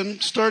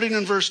 7, starting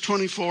in verse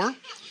 24.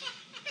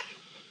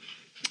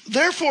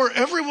 Therefore,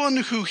 everyone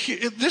who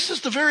this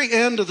is the very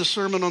end of the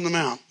Sermon on the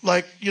Mount.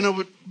 Like,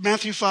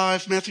 Matthew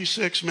 5, Matthew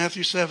 6,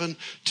 Matthew 7,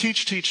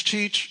 teach,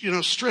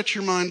 stretch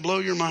your mind, blow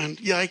your mind,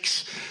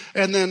 yikes.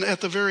 And then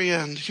at the very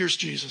end, here's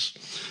Jesus.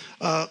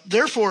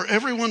 Therefore,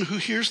 everyone who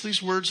hears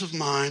these words of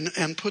mine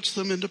and puts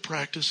them into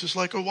practice is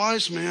like a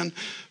wise man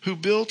who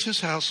built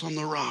his house on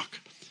the rock.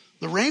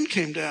 The rain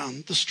came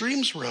down, the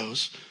streams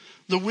rose,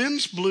 the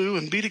winds blew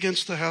and beat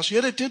against the house,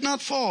 yet it did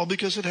not fall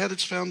because it had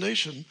its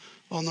foundation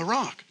on the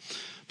rock.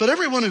 But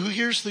everyone who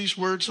hears these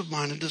words of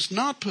mine and does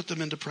not put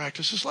them into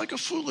practice is like a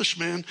foolish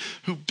man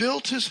who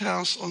built his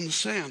house on the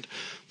sand.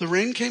 The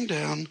rain came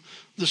down,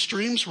 the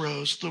streams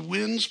rose, the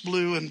winds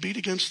blew and beat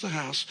against the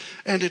house,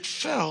 and it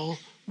fell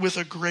with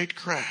a great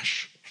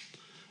crash.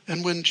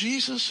 And when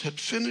Jesus had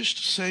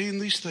finished saying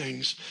these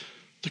things,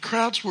 the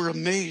crowds were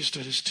amazed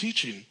at his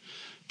teaching,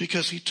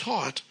 because he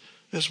taught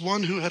as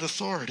one who had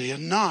authority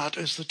and not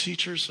as the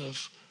teachers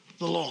of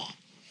the law.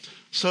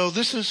 So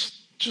this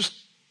is just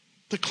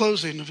the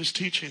closing of his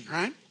teaching,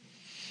 right?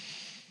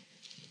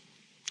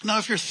 Now,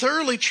 if you're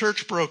thoroughly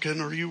church broken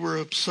or you were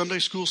a Sunday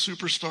school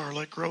superstar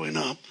like growing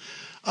up,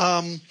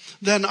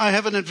 then I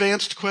have an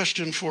advanced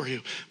question for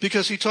you,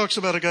 because he talks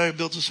about a guy who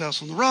builds his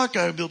house on the rock,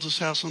 guy who builds his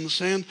house on the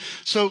sand.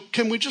 So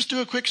can we just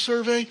do a quick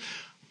survey?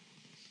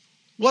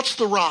 What's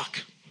the rock?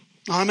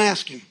 I'm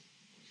asking.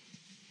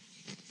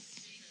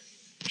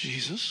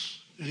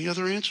 Jesus. Any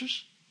other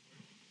answers?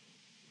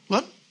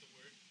 What?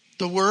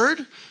 The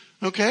Word?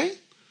 Okay.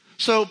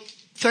 So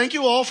thank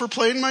you all for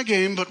playing my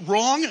game, but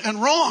wrong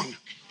and wrong.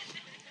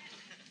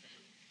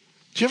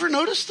 Do you ever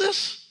notice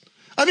this?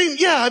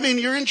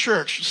 You're in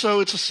church, so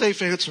it's a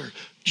safe answer.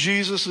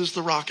 Jesus is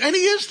the rock. And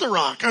he is the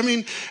rock.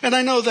 And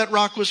I know that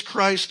rock was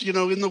Christ,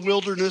 in the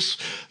wilderness,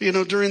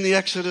 during the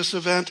Exodus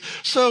event.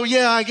 So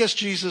yeah, I guess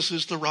Jesus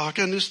is the rock.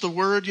 And is the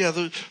Word? Yeah,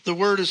 the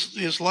Word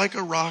is like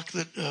a rock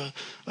that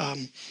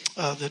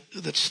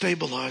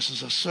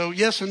stabilizes us. So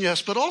yes and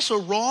yes, but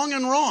also wrong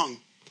and wrong.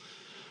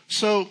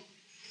 So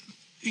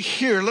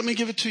here, let me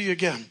give it to you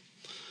again.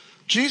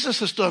 Jesus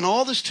has done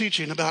all this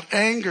teaching about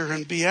anger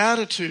and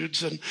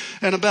beatitudes and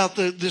about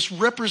this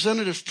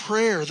representative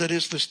prayer that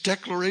is this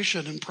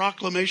declaration and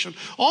proclamation,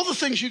 all the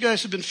things you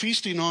guys have been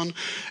feasting on.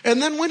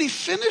 And then when he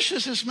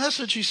finishes his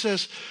message, he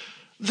says,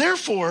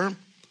 therefore,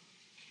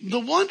 the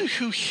one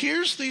who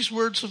hears these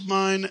words of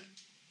mine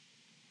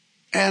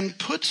and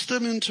puts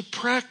them into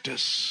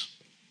practice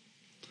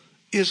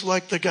is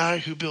like the guy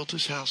who built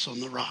his house on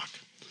the rock.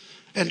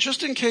 And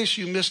just in case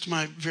you missed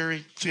my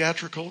very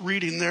theatrical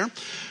reading there,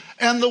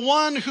 and the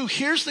one who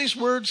hears these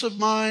words of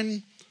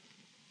mine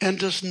and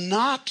does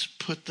not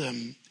put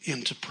them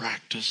into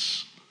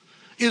practice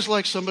is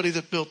like somebody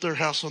that built their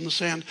house on the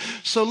sand.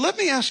 So let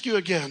me ask you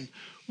again,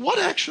 what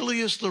actually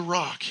is the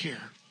rock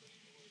here?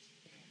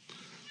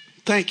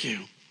 Thank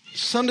you.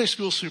 Sunday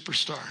school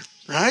superstar,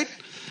 right?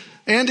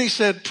 Andy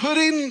said,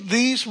 putting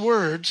these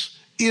words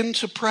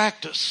into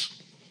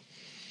practice.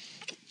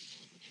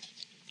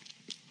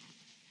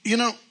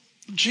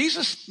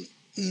 Jesus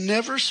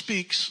never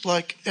speaks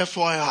like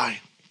FYI.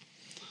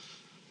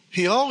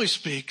 He always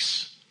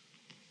speaks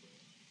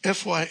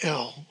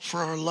FYL,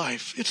 for our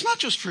life. It's not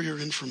just for your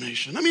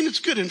information. It's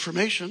good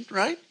information,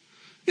 right?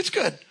 It's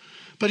good.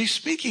 But he's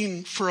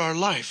speaking for our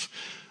life.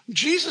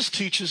 Jesus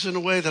teaches in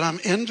a way that I'm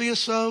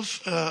envious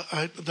of,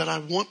 that I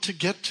want to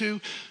get to.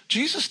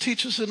 Jesus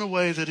teaches in a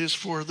way that is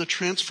for the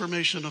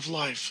transformation of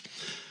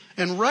life.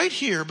 And right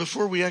here,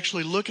 before we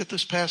actually look at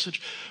this passage,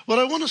 what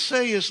I want to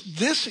say is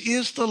this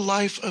is the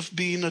life of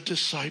being a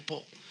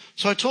disciple.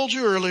 So I told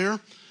you earlier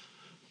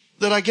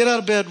that I get out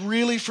of bed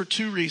really for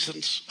 2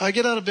 reasons. I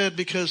get out of bed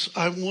because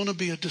I want to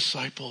be a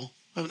disciple,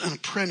 an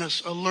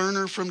apprentice, a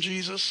learner from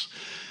Jesus.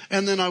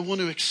 And then I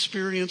want to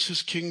experience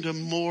his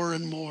kingdom more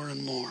and more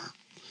and more.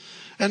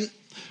 And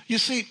you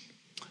see,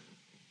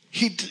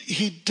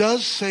 he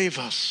does save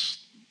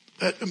us.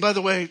 And by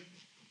the way,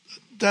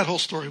 that whole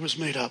story was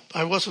made up.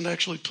 I wasn't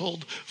actually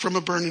pulled from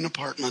a burning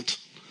apartment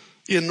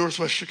in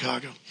Northwest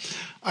Chicago.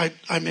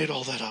 I made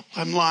all that up.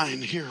 I'm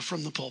lying here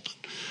from the pulpit.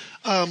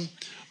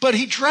 But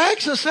he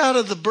drags us out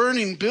of the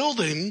burning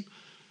building,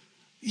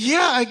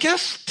 I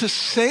guess to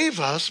save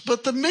us.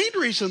 But the main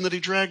reason that he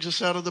drags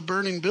us out of the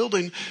burning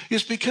building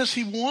is because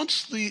he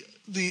wants the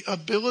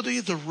ability,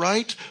 the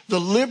right,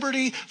 the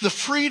liberty, the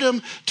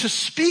freedom to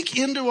speak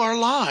into our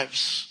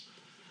lives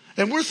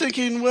And we're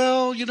thinking,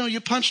 well,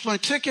 you punched my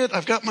ticket.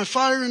 I've got my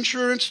fire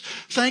insurance.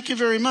 Thank you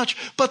very much.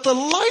 But the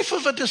life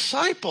of a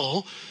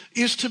disciple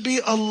is to be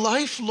a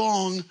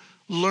lifelong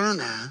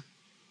learner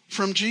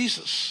from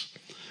Jesus.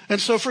 And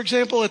so, for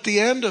example, at the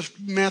end of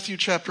Matthew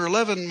chapter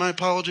 11, my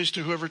apologies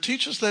to whoever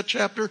teaches that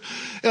chapter,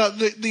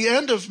 the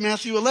end of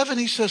Matthew 11,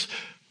 he says,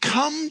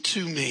 come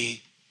to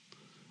me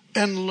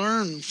and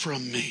learn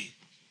from me.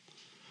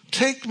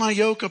 Take my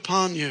yoke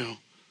upon you.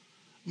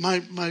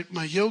 My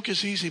yoke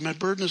is easy, my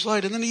burden is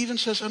light. And then he even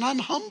says, and I'm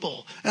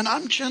humble, and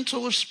I'm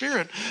gentle of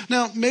spirit.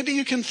 Now, maybe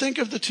you can think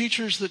of the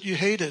teachers that you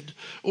hated,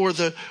 or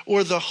the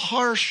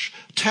harsh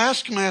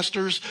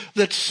taskmasters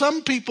that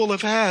some people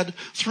have had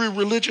through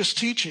religious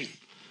teaching.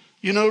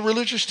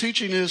 Religious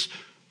teaching is,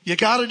 you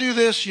got to do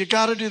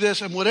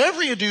this, and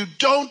whatever you do,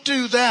 don't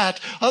do that.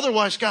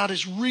 Otherwise, God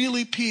is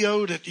really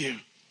PO'd at you.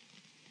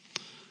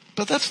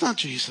 But that's not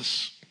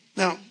Jesus.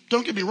 Now,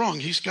 don't get me wrong.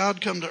 He's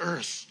God come to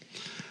earth.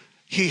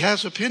 He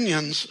has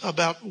opinions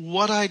about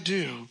what I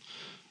do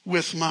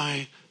with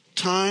my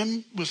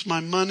time, with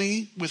my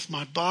money, with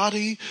my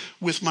body,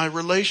 with my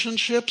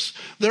relationships.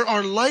 There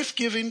are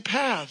life-giving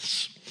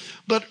paths.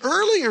 But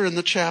earlier in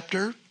the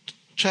chapter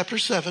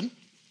 7,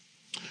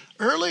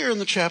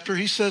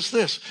 he says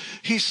this.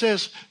 He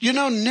says,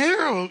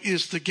 narrow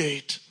is the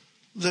gate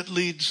that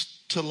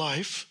leads to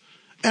life,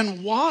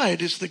 and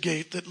wide is the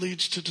gate that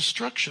leads to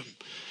destruction.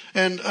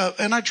 And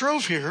I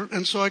drove here,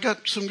 and so I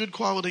got some good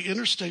quality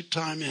interstate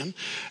time in.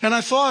 And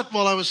I thought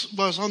while I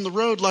was on the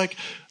road,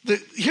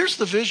 here's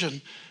the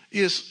vision,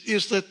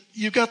 is that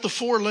you've got the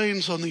 4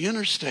 lanes on the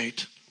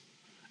interstate,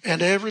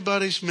 and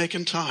everybody's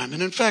making time.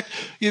 And in fact,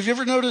 have you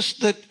ever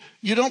noticed that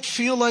you don't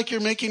feel like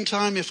you're making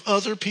time if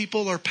other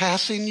people are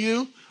passing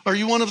you? Are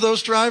you one of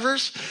those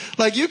drivers?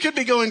 Like, you could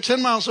be going 10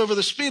 miles over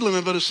the speed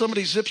limit, but if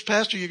somebody zips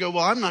past you go,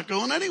 well, I'm not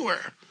going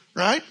anywhere.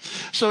 Right?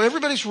 So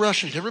everybody's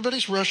rushing.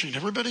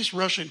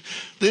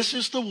 This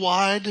is the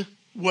wide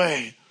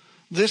way.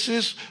 This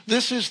is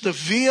the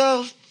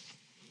via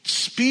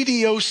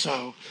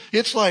speedioso.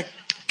 It's like,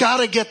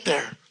 gotta get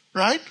there.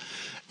 Right?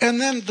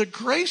 And then the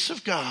grace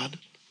of God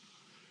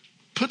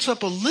puts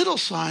up a little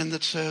sign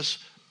that says,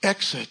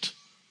 exit,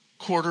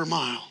 quarter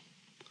mile.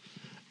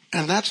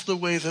 And that's the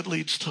way that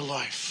leads to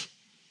life.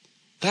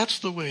 That's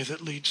the way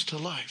that leads to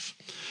life.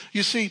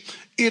 You see,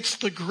 it's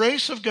the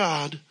grace of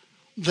God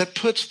that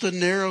puts the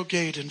narrow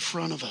gate in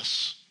front of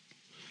us.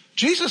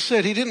 Jesus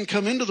said he didn't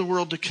come into the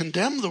world to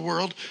condemn the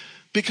world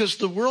because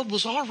the world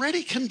was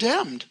already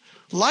condemned.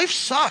 Life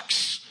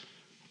sucks.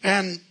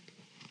 And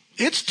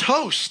it's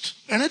toast.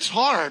 And it's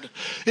hard.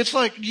 It's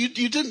like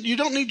you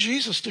don't need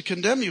Jesus to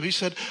condemn you. He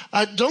said,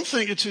 I don't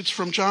think it's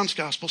from John's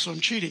gospel, so I'm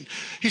cheating.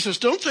 He says,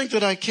 don't think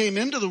that I came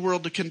into the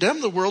world to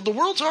condemn the world. The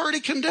world's already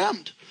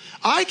condemned.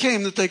 I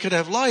came that they could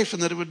have life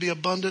and that it would be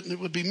abundant and it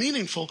would be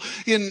meaningful.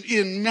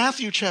 In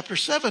Matthew chapter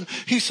 7,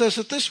 he says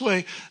it this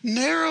way,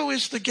 narrow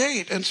is the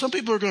gate. And some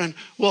people are going,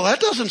 well,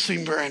 that doesn't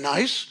seem very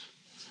nice.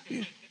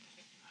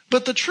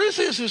 But the truth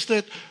is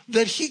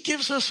that he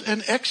gives us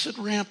an exit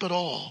ramp at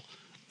all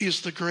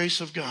is the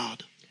grace of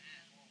God.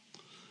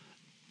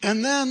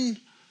 And then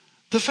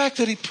the fact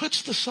that he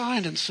puts the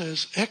sign and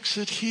says,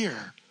 exit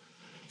here.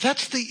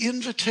 That's the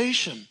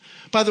invitation.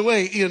 By the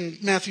way, in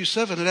Matthew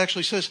 7, it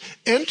actually says,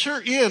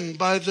 enter in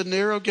by the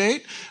narrow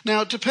gate.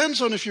 Now, it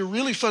depends on if you're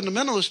really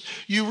fundamentalist.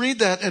 You read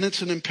that and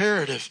it's an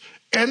imperative.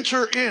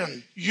 Enter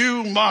in.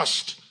 You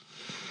must.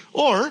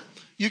 Or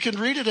you can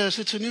read it as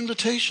it's an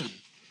invitation.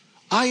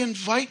 I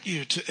invite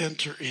you to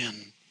enter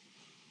in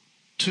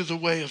to the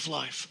way of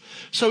life.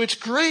 So it's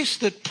grace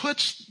that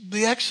puts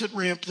the exit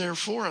ramp there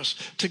for us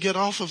to get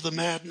off of the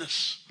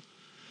madness.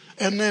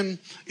 And then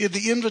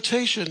the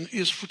invitation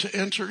is to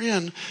enter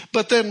in.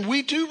 But then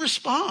we do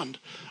respond.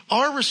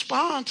 Our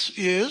response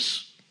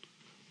is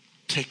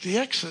take the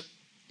exit.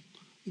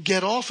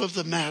 Get off of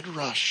the mad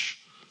rush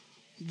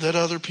that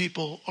other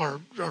people are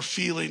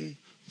feeling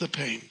the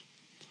pain.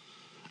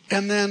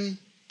 And then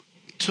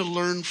to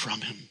learn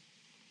from him.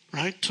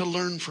 Right? To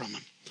learn from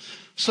him.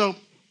 So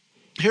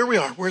here we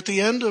are. We're at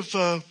the end of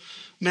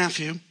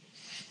Matthew.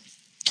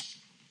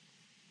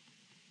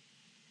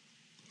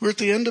 We're at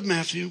the end of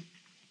Matthew.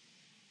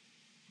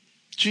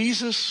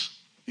 Jesus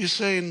is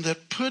saying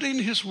that putting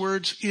his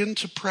words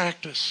into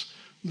practice,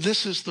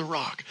 this is the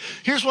rock.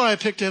 Here's why I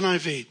picked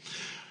NIV.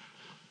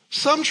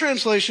 Some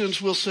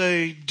translations will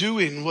say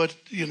doing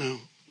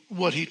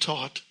what he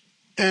taught.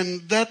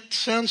 And that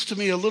sounds to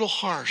me a little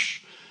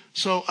harsh.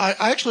 So I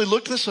actually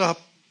looked this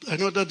up. I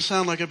know it doesn't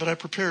sound like it, but I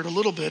prepared a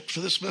little bit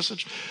for this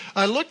message.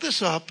 I looked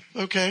this up,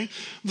 okay?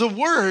 The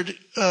word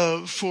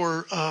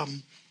for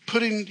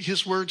putting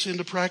his words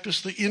into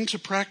practice, the into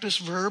practice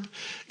verb,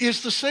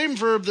 is the same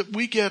verb that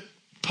we get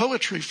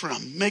poetry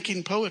from,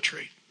 making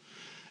poetry.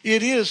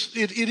 It is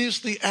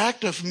the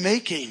act of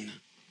making.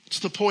 It's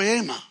the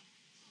poema,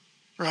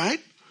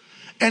 right?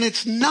 And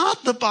it's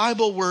not the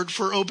Bible word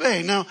for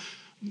obey. Now,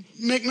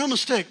 make no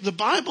mistake, the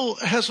Bible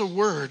has a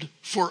word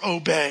for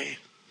obey.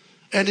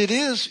 And it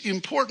is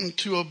important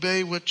to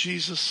obey what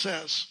Jesus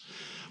says.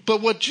 But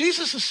what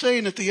Jesus is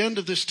saying at the end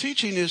of this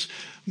teaching is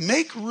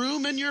make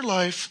room in your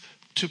life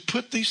to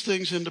put these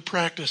things into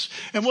practice.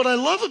 And what I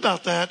love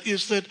about that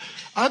is that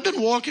I've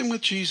been walking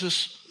with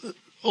Jesus,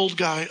 old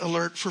guy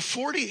alert, for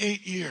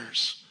 48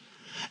 years.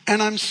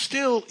 And I'm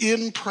still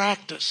in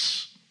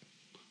practice.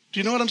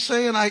 Do you know what I'm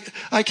saying?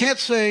 I can't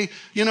say,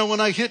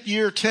 when I hit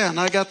year 10,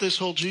 I got this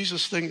whole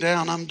Jesus thing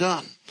down, I'm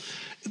done.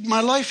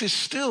 My life is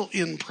still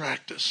in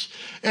practice.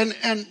 And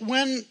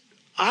when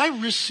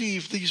I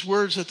receive these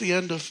words at the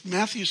end of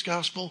Matthew's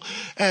gospel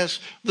as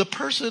the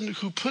person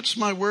who puts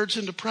my words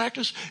into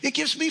practice, it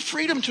gives me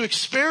freedom to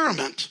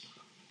experiment,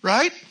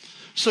 right?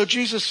 So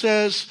Jesus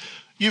says,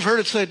 you've heard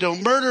it say,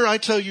 don't murder. I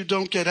tell you,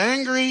 don't get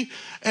angry.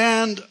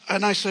 And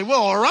I say,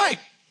 well, all right,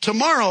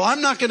 tomorrow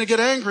I'm not going to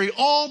get angry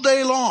all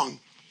day long.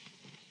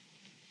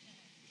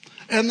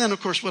 And then, of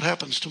course, what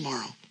happens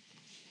tomorrow?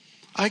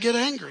 I get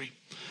angry.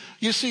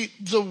 You see,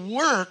 the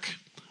work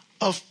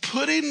of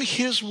putting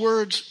his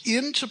words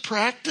into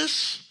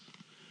practice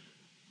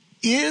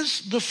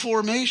is the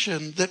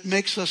formation that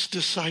makes us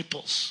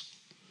disciples.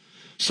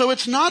 So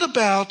it's not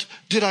about,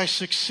 did I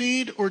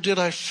succeed or did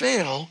I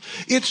fail?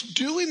 It's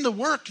doing the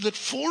work that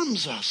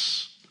forms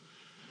us.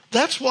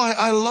 That's why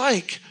I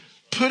like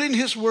putting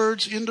his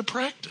words into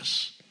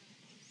practice.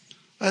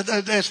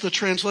 That's the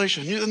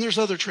translation. And there's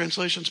other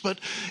translations, but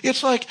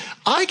it's like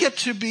I get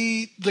to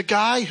be the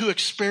guy who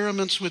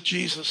experiments with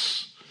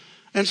Jesus.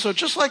 And so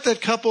just like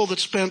that couple that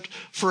spent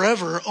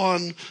forever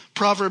on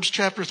Proverbs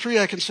chapter 3,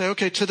 I can say,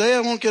 okay, today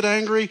I won't get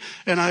angry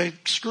and I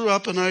screw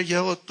up and I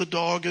yell at the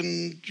dog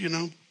and,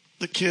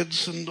 the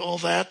kids and all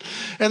that.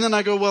 And then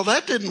I go, well,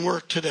 that didn't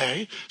work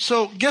today.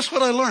 So guess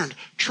what I learned?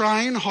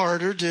 Trying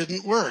harder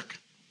didn't work.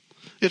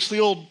 It's the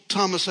old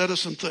Thomas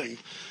Edison thing.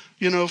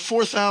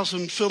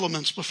 4,000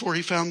 filaments before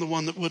he found the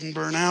one that wouldn't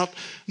burn out.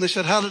 And they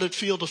said, how did it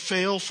feel to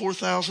fail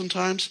 4,000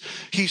 times?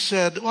 He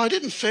said, well, I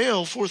didn't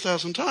fail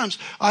 4,000 times.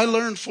 I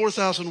learned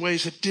 4,000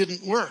 ways it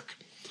didn't work.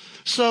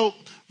 So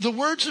the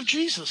words of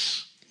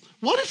Jesus,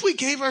 what if we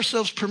gave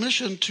ourselves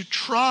permission to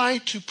try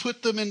to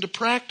put them into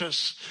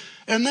practice?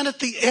 And then at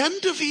the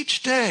end of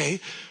each day,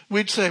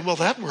 we'd say, well,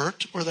 that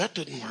worked or that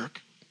didn't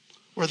work.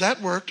 Or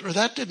that worked, or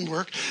that didn't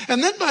work.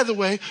 And then, by the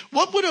way,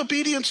 what would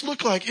obedience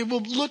look like? It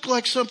will look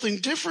like something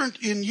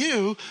different in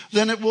you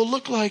than it will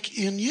look like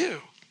in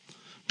you.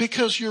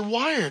 Because you're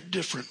wired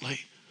differently.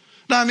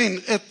 Now,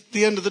 at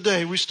the end of the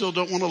day, we still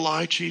don't want to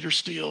lie, cheat, or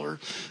steal, or,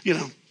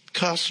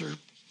 cuss, or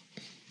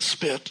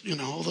spit,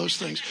 all those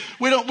things.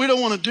 We don't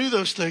want to do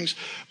those things.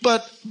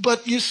 But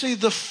you see,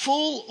 the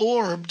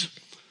full-orbed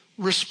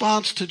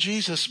response to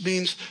Jesus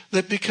means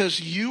that because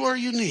you are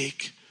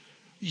unique,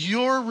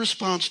 your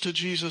response to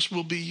Jesus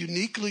will be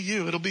uniquely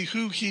you. It'll be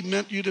who he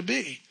meant you to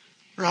be,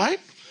 right?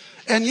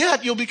 And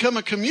yet you'll become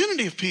a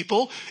community of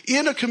people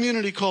in a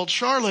community called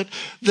Charlotte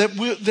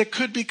that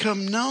could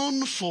become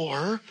known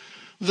for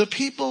the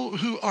people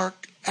who are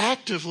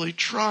actively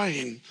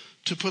trying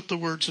to put the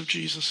words of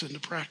Jesus into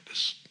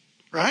practice,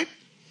 right?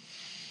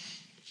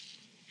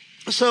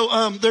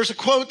 So there's a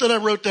quote that I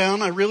wrote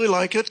down. I really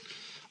like it.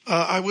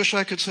 I wish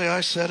I could say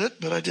I said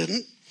it, but I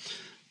didn't.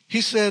 He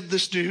said,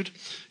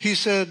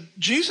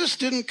 Jesus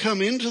didn't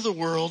come into the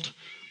world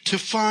to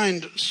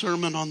find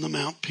Sermon on the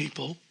Mount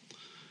people.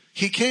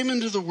 He came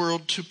into the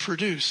world to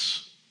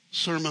produce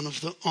Sermon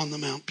on the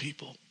Mount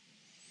people.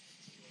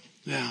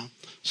 Yeah.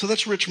 So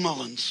that's Rich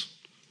Mullins.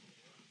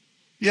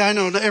 Yeah, I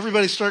know.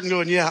 Everybody's starting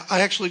going, yeah,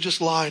 I actually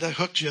just lied. I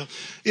hooked you.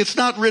 It's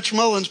not Rich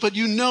Mullins, but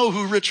you know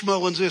who Rich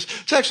Mullins is.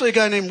 It's actually a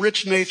guy named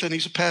Rich Nathan.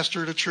 He's a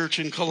pastor at a church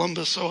in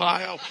Columbus,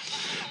 Ohio.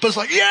 But it's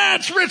like, yeah,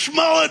 it's Rich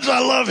Mullins. I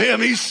love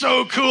him. He's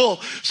so cool.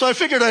 So I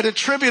figured I'd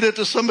attribute it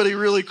to somebody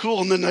really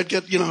cool, and then I'd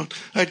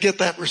get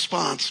that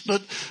response.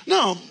 But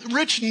no,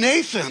 Rich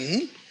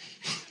Nathan.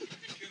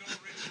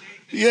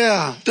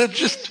 Yeah, that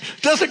just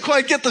doesn't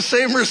quite get the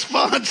same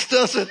response,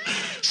 does it?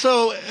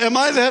 So am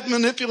I that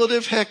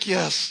manipulative? Heck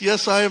yes.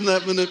 Yes, I am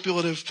that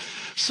manipulative.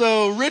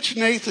 So Rich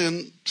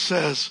Nathan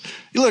says,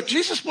 look,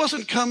 Jesus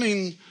wasn't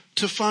coming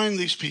to find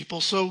these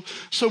people. So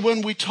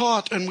when we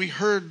taught and we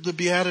heard the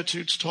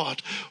Beatitudes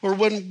taught, or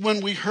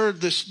when we heard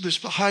this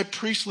high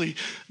priestly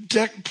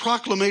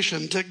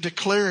proclamation,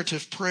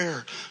 declarative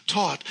prayer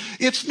taught,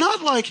 it's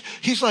not like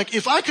he's like,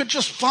 if I could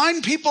just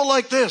find people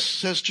like this,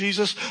 says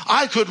Jesus,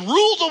 I could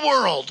rule the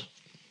world.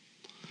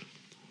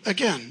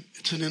 Again,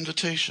 it's an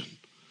invitation.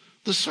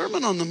 The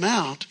Sermon on the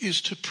Mount is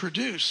to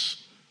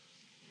produce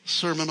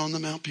Sermon on the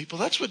Mount people.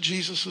 That's what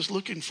Jesus is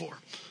looking for.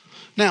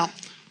 Now,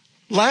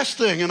 last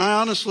thing, and I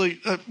honestly,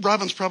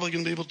 Robin's probably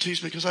going to be able to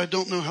teach me because I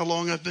don't know how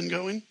long I've been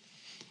going.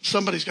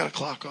 Somebody's got a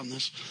clock on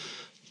this.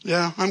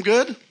 Yeah, I'm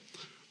good?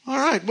 All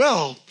right,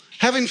 well,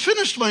 having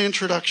finished my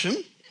introduction.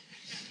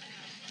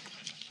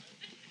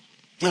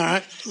 All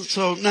right,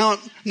 so now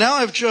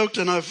I've joked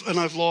and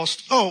I've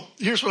lost. Oh,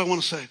 here's what I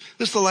want to say.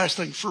 This is the last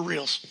thing for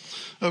reals,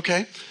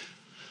 okay?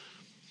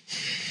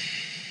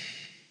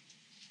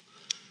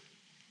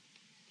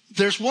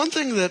 There's one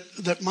thing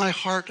that my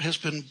heart has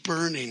been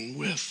burning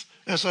with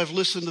as I've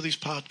listened to these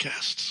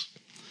podcasts.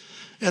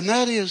 And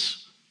that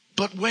is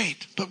But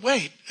wait.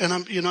 And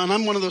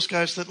I'm one of those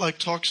guys that like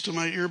talks to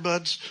my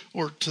earbuds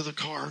or to the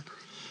car.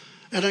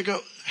 And I go,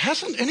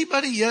 hasn't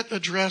anybody yet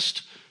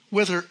addressed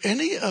whether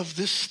any of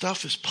this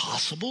stuff is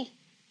possible?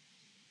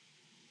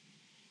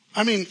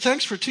 I mean,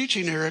 thanks for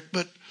teaching, Eric,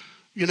 but,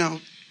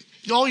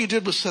 all you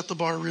did was set the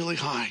bar really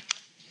high.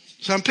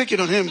 So I'm picking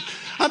on him.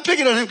 I'm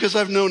picking on him because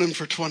I've known him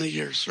for 20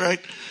 years, right?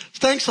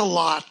 Thanks a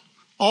lot.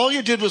 All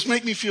you did was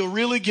make me feel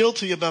really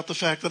guilty about the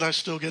fact that I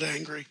still get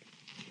angry.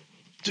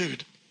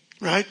 Dude,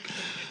 right?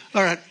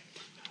 All right.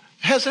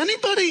 Has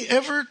anybody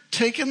ever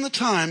taken the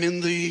time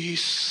in the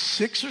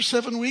 6 or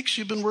 7 weeks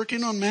you've been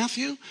working on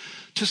Matthew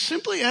to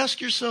simply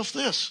ask yourself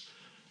this?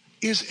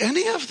 Is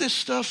any of this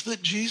stuff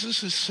that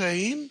Jesus is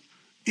saying,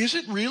 is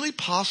it really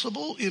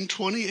possible in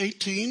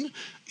 2018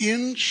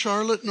 in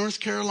Charlotte, North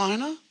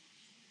Carolina?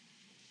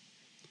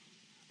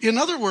 In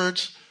other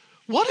words,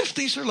 what if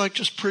these are like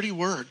just pretty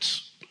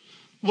words?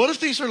 What if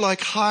these are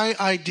like high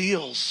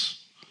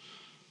ideals?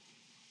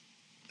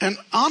 And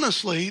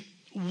honestly,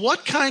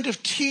 what kind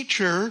of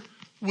teacher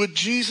would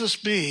Jesus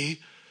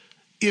be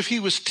if he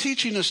was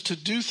teaching us to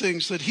do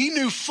things that he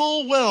knew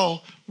full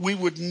well we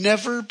would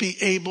never be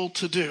able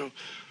to do?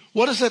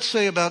 What does that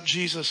say about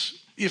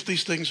Jesus if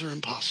these things are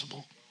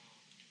impossible?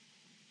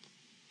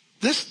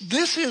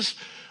 This is,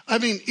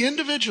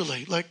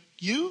 individually, like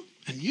you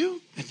and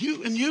you and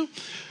you and you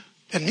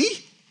and me,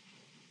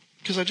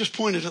 because I just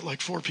pointed at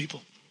like 4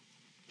 people.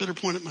 Better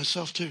point at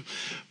myself too.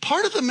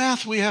 Part of the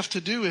math we have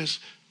to do is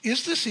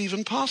this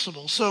even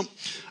possible? So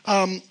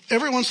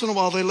every once in a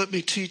while they let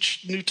me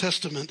teach New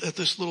Testament at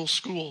this little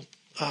school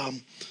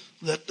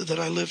that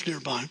I live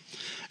nearby.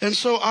 And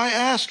so I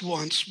asked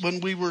once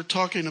when we were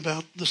talking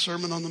about the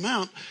Sermon on the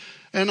Mount,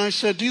 and I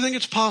said, do you think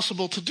it's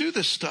possible to do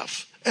this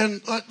stuff?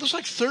 And there's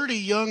like 30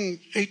 young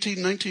 18,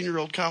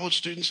 19-year-old college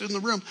students in the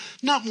room.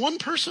 Not one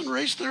person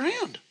raised their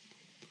hand.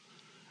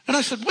 And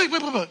I said, wait.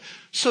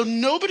 So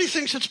nobody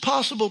thinks it's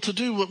possible to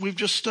do what we've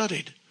just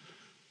studied.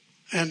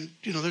 And,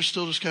 they're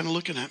still just kind of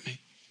looking at me.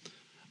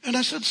 And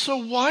I said, so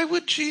why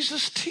would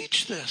Jesus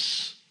teach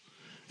this?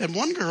 And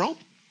one girl,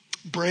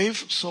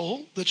 brave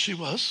soul that she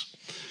was,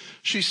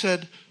 she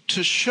said,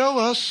 to show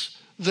us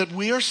that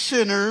we are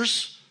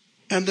sinners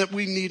and that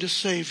we need a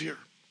Savior.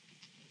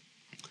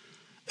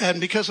 And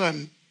because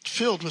I'm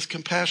filled with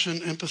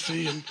compassion,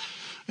 empathy,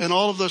 and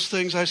all of those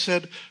things, I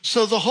said,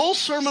 so the whole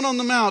Sermon on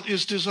the Mount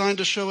is designed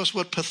to show us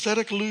what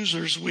pathetic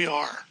losers we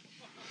are.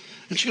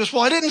 And she goes,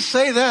 well, I didn't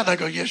say that. I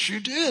go, yes, you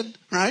did,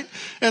 right?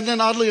 And then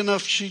oddly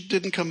enough, she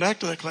didn't come back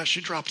to that class. She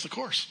dropped the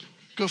course.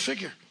 Go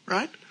figure,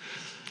 right?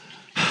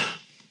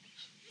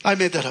 I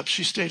made that up.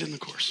 She stayed in the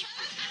course.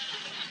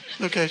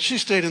 Okay, she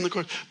stayed in the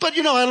course. But,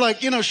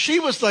 she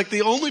was like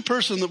the only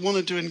person that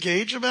wanted to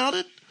engage about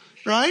it,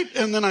 right?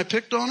 And then I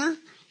picked on her.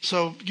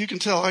 So you can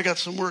tell I got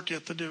some work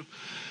yet to do.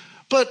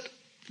 But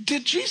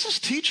did Jesus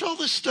teach all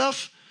this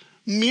stuff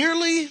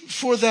merely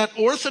for that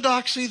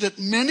orthodoxy that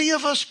many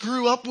of us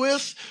grew up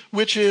with,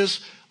 which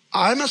is,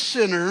 I'm a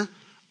sinner,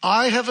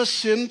 I have a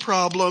sin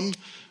problem,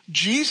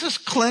 Jesus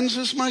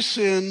cleanses my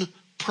sin,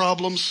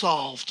 problem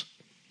solved?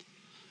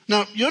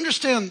 Now, you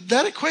understand,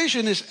 that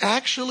equation is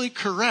actually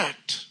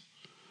correct.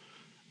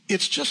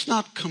 It's just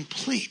not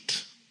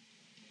complete.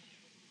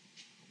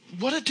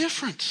 What a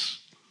difference.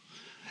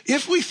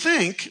 If we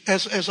think,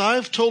 as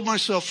I've told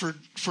myself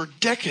for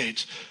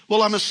decades,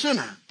 well, I'm a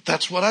sinner.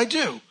 That's what I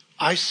do.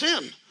 I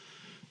sin.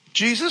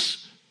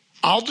 Jesus,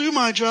 I'll do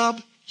my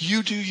job.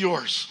 You do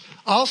yours.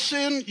 I'll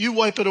sin. You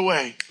wipe it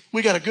away.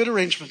 We got a good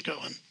arrangement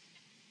going.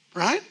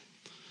 Right?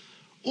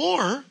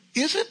 Or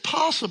is it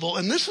possible,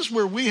 and this is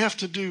where we have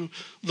to do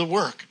the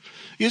work,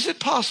 is it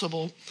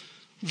possible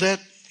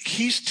that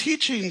he's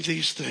teaching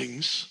these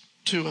things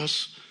to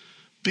us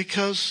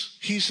because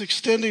he's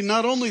extending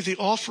not only the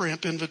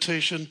off-ramp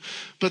invitation,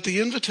 but the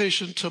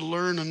invitation to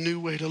learn a new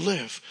way to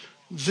live?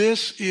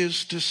 This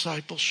is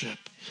discipleship.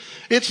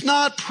 It's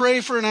not pray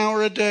for an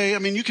hour a day.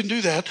 You can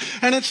do that.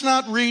 And it's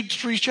not read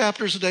 3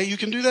 chapters a day. You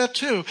can do that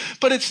too.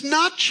 But it's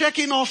not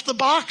checking off the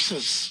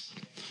boxes.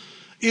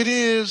 It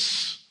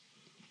is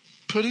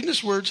putting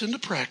his words into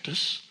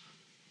practice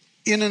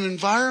in an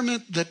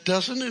environment that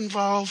doesn't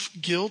involve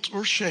guilt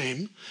or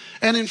shame.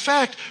 And in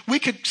fact, we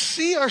could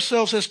see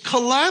ourselves as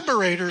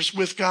collaborators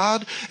with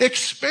God,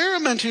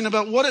 experimenting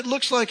about what it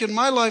looks like in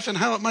my life and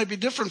how it might be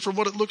different from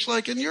what it looks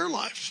like in your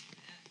life.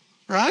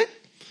 Right?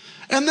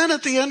 And then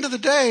at the end of the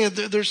day,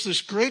 there's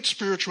this great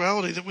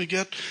spirituality that we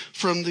get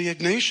from the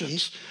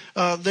Ignatians.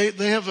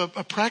 They have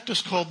a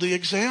practice called the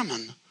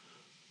examen.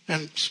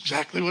 And it's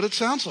exactly what it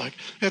sounds like.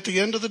 At the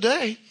end of the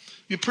day,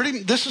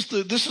 this is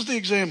the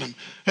examen.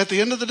 At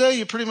the end of the day,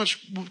 you pretty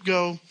much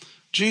go,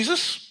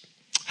 Jesus,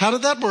 how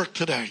did that work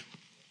today?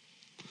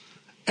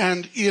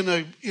 And in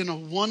a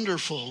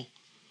wonderful,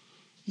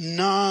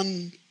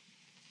 non-shame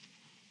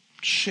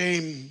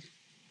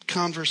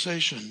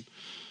conversation,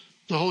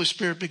 the Holy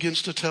Spirit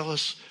begins to tell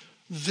us,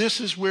 this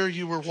is where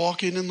you were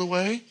walking in the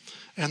way,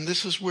 and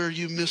this is where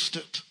you missed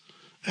it.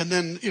 And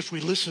then if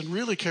we listen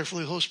really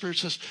carefully, the Holy Spirit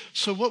says,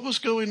 so what was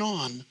going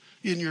on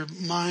in your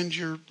mind,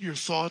 your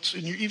thoughts,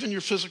 and even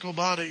your physical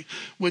body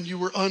when you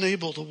were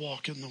unable to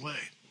walk in the way?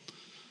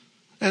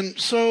 And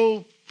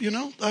so,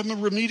 I'm a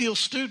remedial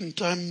student.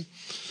 I'm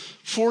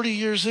 40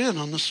 years in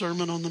on the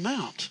Sermon on the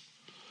Mount.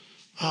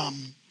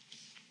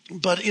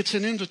 But it's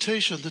an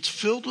invitation that's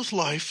filled with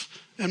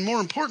life. And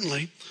more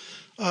importantly,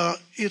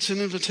 it's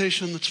an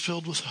invitation that's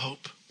filled with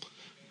hope.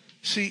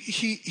 See,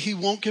 he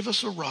won't give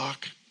us a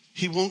rock.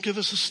 He won't give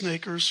us a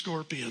snake or a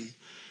scorpion.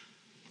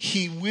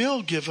 He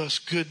will give us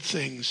good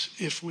things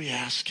if we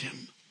ask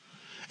him.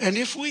 And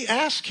if we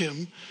ask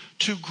him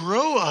to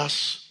grow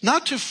us,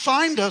 not to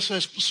find us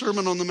as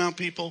Sermon on the Mount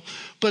people,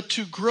 but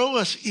to grow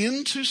us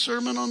into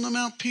Sermon on the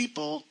Mount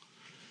people,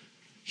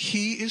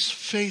 he is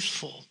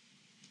faithful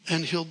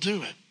and he'll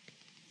do it.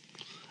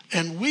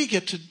 And we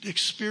get to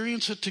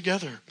experience it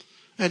together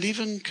and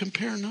even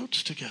compare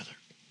notes together.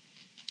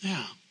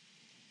 Yeah.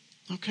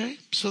 Okay,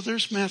 so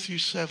there's Matthew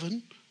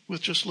 7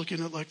 with just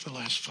looking at like the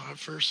last 5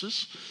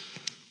 verses.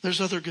 There's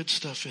other good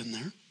stuff in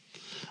there.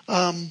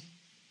 I'm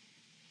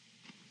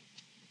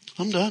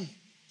done.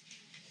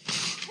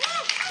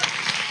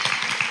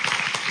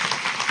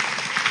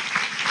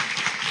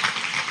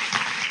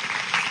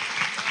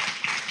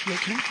 You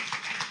okay?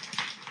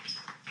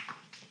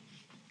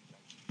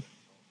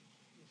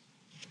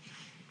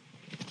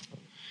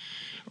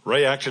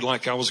 Ray acted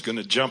like I was going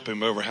to jump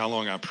him over how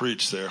long I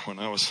preached there when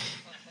I was...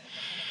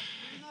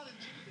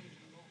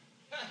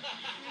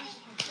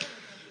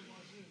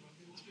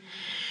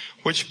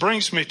 Which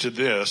brings me to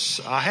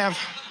this. I have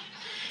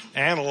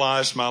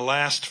analyzed my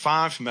last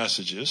 5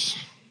 messages,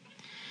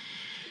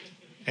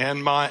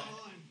 and my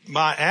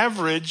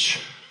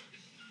average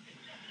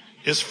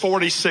is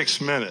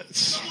 46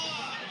 minutes.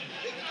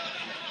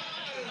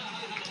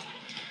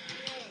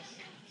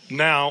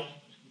 Now,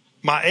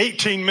 my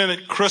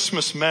 18-minute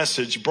Christmas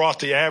message brought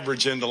the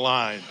average into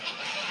line.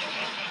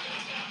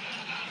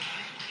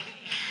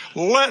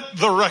 Let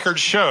the record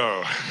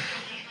show.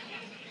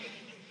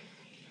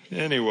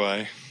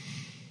 Anyway,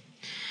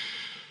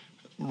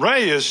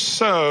 Ray is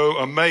so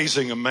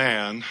amazing a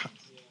man.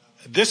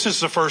 This is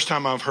the first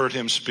time I've heard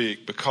him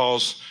speak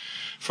because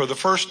for the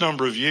first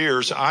number of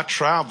years, I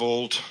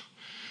traveled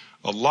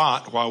a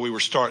lot while we were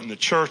starting the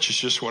church. It's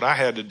just what I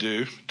had to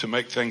do to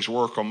make things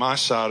work on my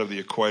side of the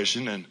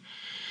equation.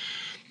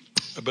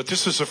 But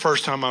this is the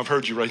first time I've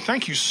heard you, Ray.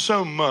 Thank you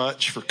so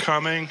much for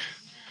coming.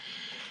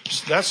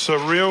 That's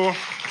such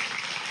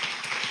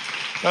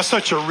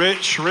a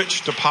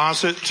rich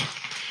deposit.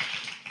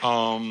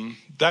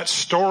 That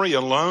story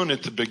alone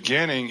at the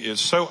beginning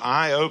is so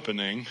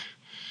eye-opening.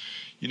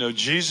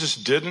 Jesus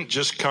didn't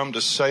just come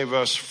to save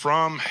us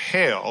from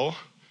hell,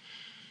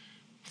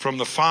 from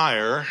the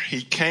fire.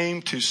 He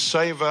came to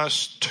save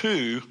us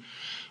to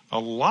a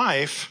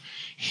life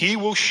he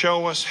will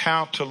show us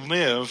how to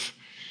live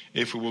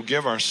if we will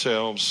give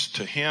ourselves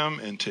to him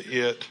and to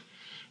it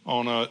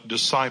on a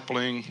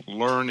discipling,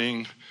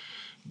 learning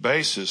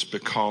basis,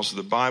 because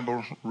the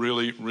Bible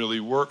really, really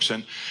works.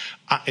 And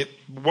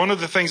one of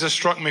the things that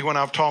struck me when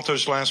I've taught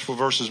those last 4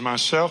 verses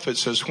myself, it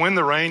says, when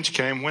the rains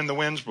came, when the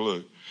winds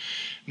blew,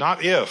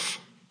 not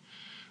if.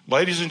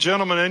 Ladies and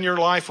gentlemen, in your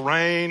life,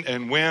 rain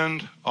and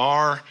wind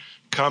are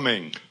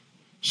coming.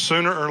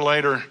 Sooner or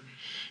later,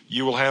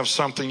 you will have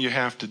something you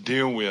have to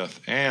deal with.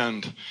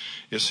 And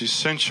it's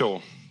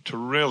essential to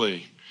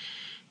really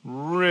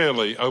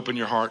open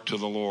your heart to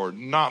the Lord,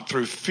 not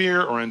through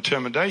fear or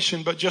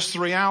intimidation, but just the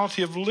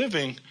reality of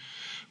living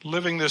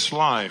this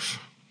life.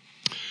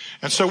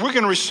 And so we're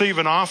going to receive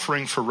an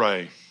offering for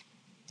Ray.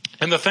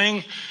 And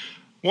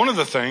one of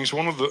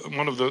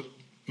the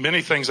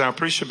many things I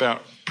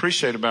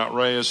appreciate about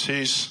Ray is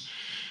he's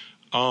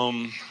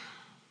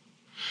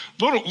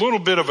little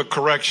bit of a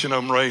correction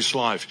on Ray's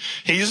life.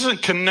 He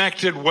isn't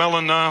connected well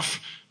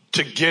enough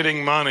to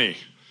getting money.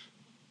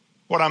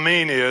 What I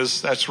mean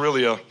is that's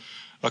really a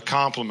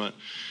compliment.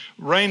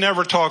 Ray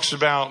never talks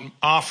about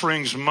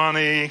offerings,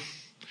 money.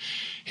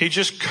 He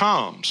just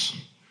comes.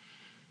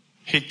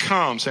 He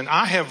comes. And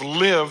I have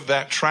lived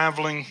that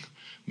traveling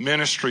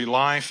ministry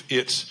life.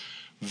 It's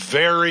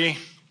very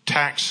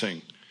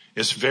taxing.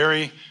 It's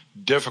very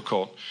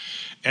difficult.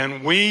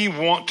 And we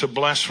want to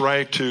bless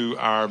Ray to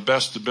our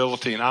best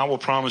ability. And I will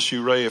promise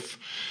you, Ray, if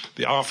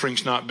the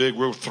offering's not big,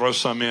 we'll throw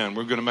some in.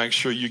 We're going to make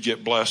sure you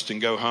get blessed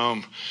and go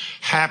home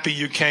happy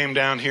you came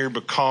down here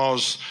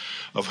because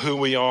of who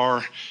we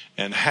are,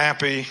 and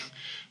happy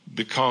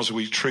because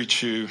we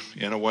treat you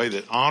in a way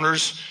that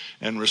honors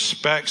and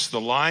respects the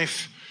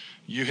life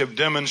you have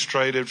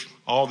demonstrated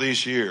all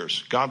these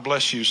years. God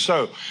bless you.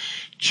 So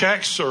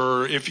checks,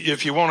 or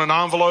if you want an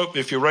envelope,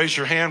 if you raise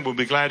your hand, we'll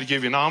be glad to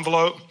give you an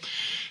envelope.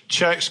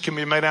 Checks can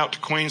be made out to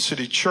Queen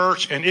City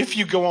Church. And if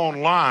you go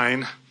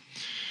online,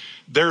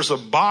 there's a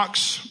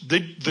box. The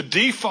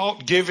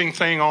default giving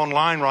thing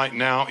online right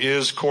now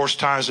is course,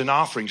 tithes, and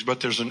offerings.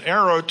 But there's an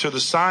arrow to the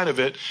side of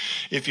it.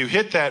 If you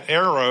hit that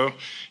arrow,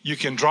 you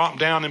can drop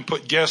down and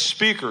put guest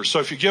speaker. So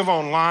if you give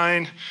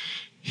online,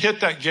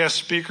 hit that guest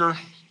speaker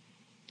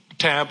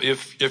tab,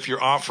 if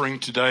your offering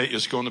today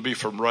is going to be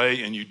from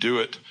Ray and you do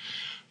it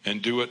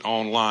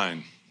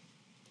online.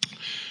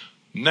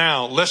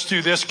 Now, let's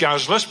do this,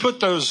 guys. Let's put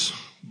those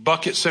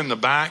buckets in the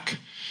back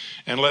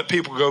and let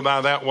people go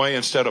by that way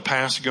instead of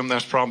passing them.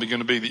 That's probably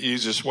going to be the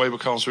easiest way,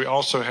 because we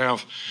also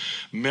have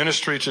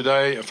ministry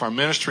today. If our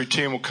ministry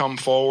team will come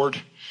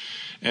forward,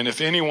 and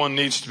if anyone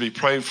needs to be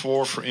prayed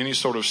for any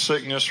sort of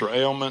sickness or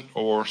ailment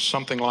or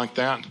something like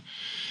that,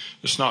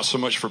 it's not so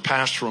much for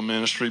pastoral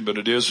ministry, but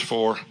it is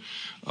for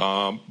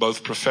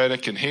both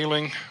prophetic and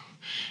healing.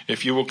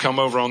 If you will come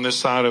over on this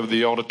side of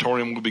the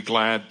auditorium, we'll be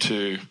glad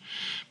to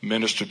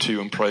minister to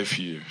you and pray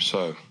for you.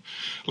 So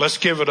let's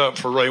give it up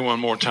for Ray one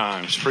more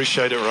time.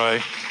 Appreciate it,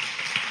 Ray.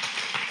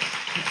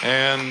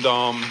 And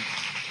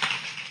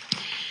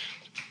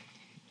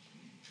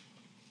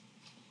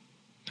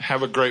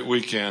have a great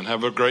weekend.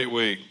 Have a great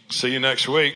week. See you next week.